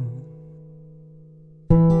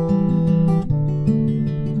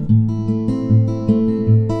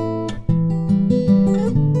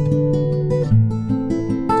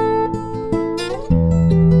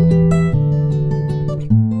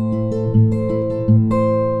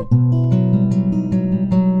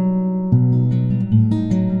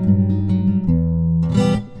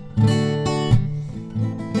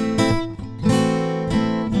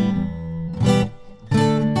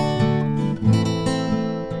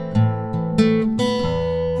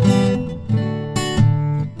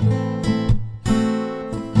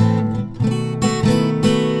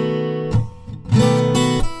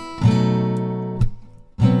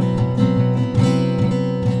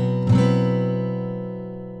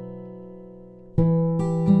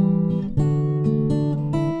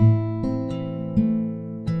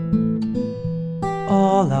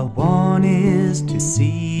 All I want is to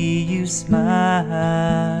see you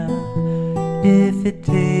smile, if it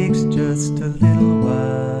takes just a little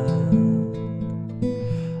while.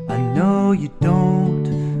 I know you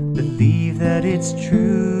don't believe that it's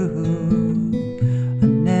true. I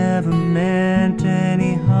never meant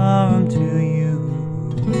any harm to you.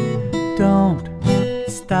 Don't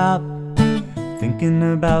stop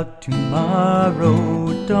thinking about tomorrow.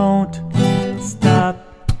 Don't stop,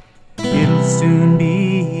 it'll soon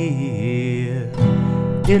be here.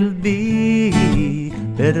 It'll be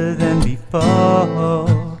better than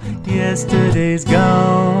before. Yesterday's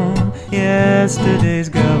gone, yesterday's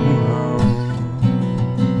gone.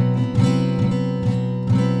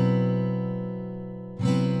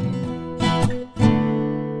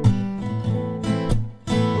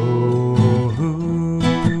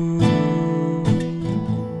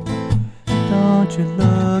 Don't you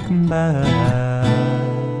look back.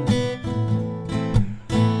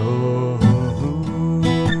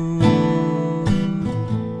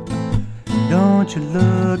 Don't you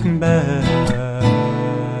look back.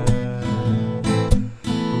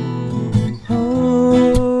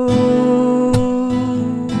 Oh,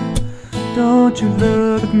 don't you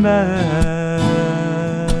look back.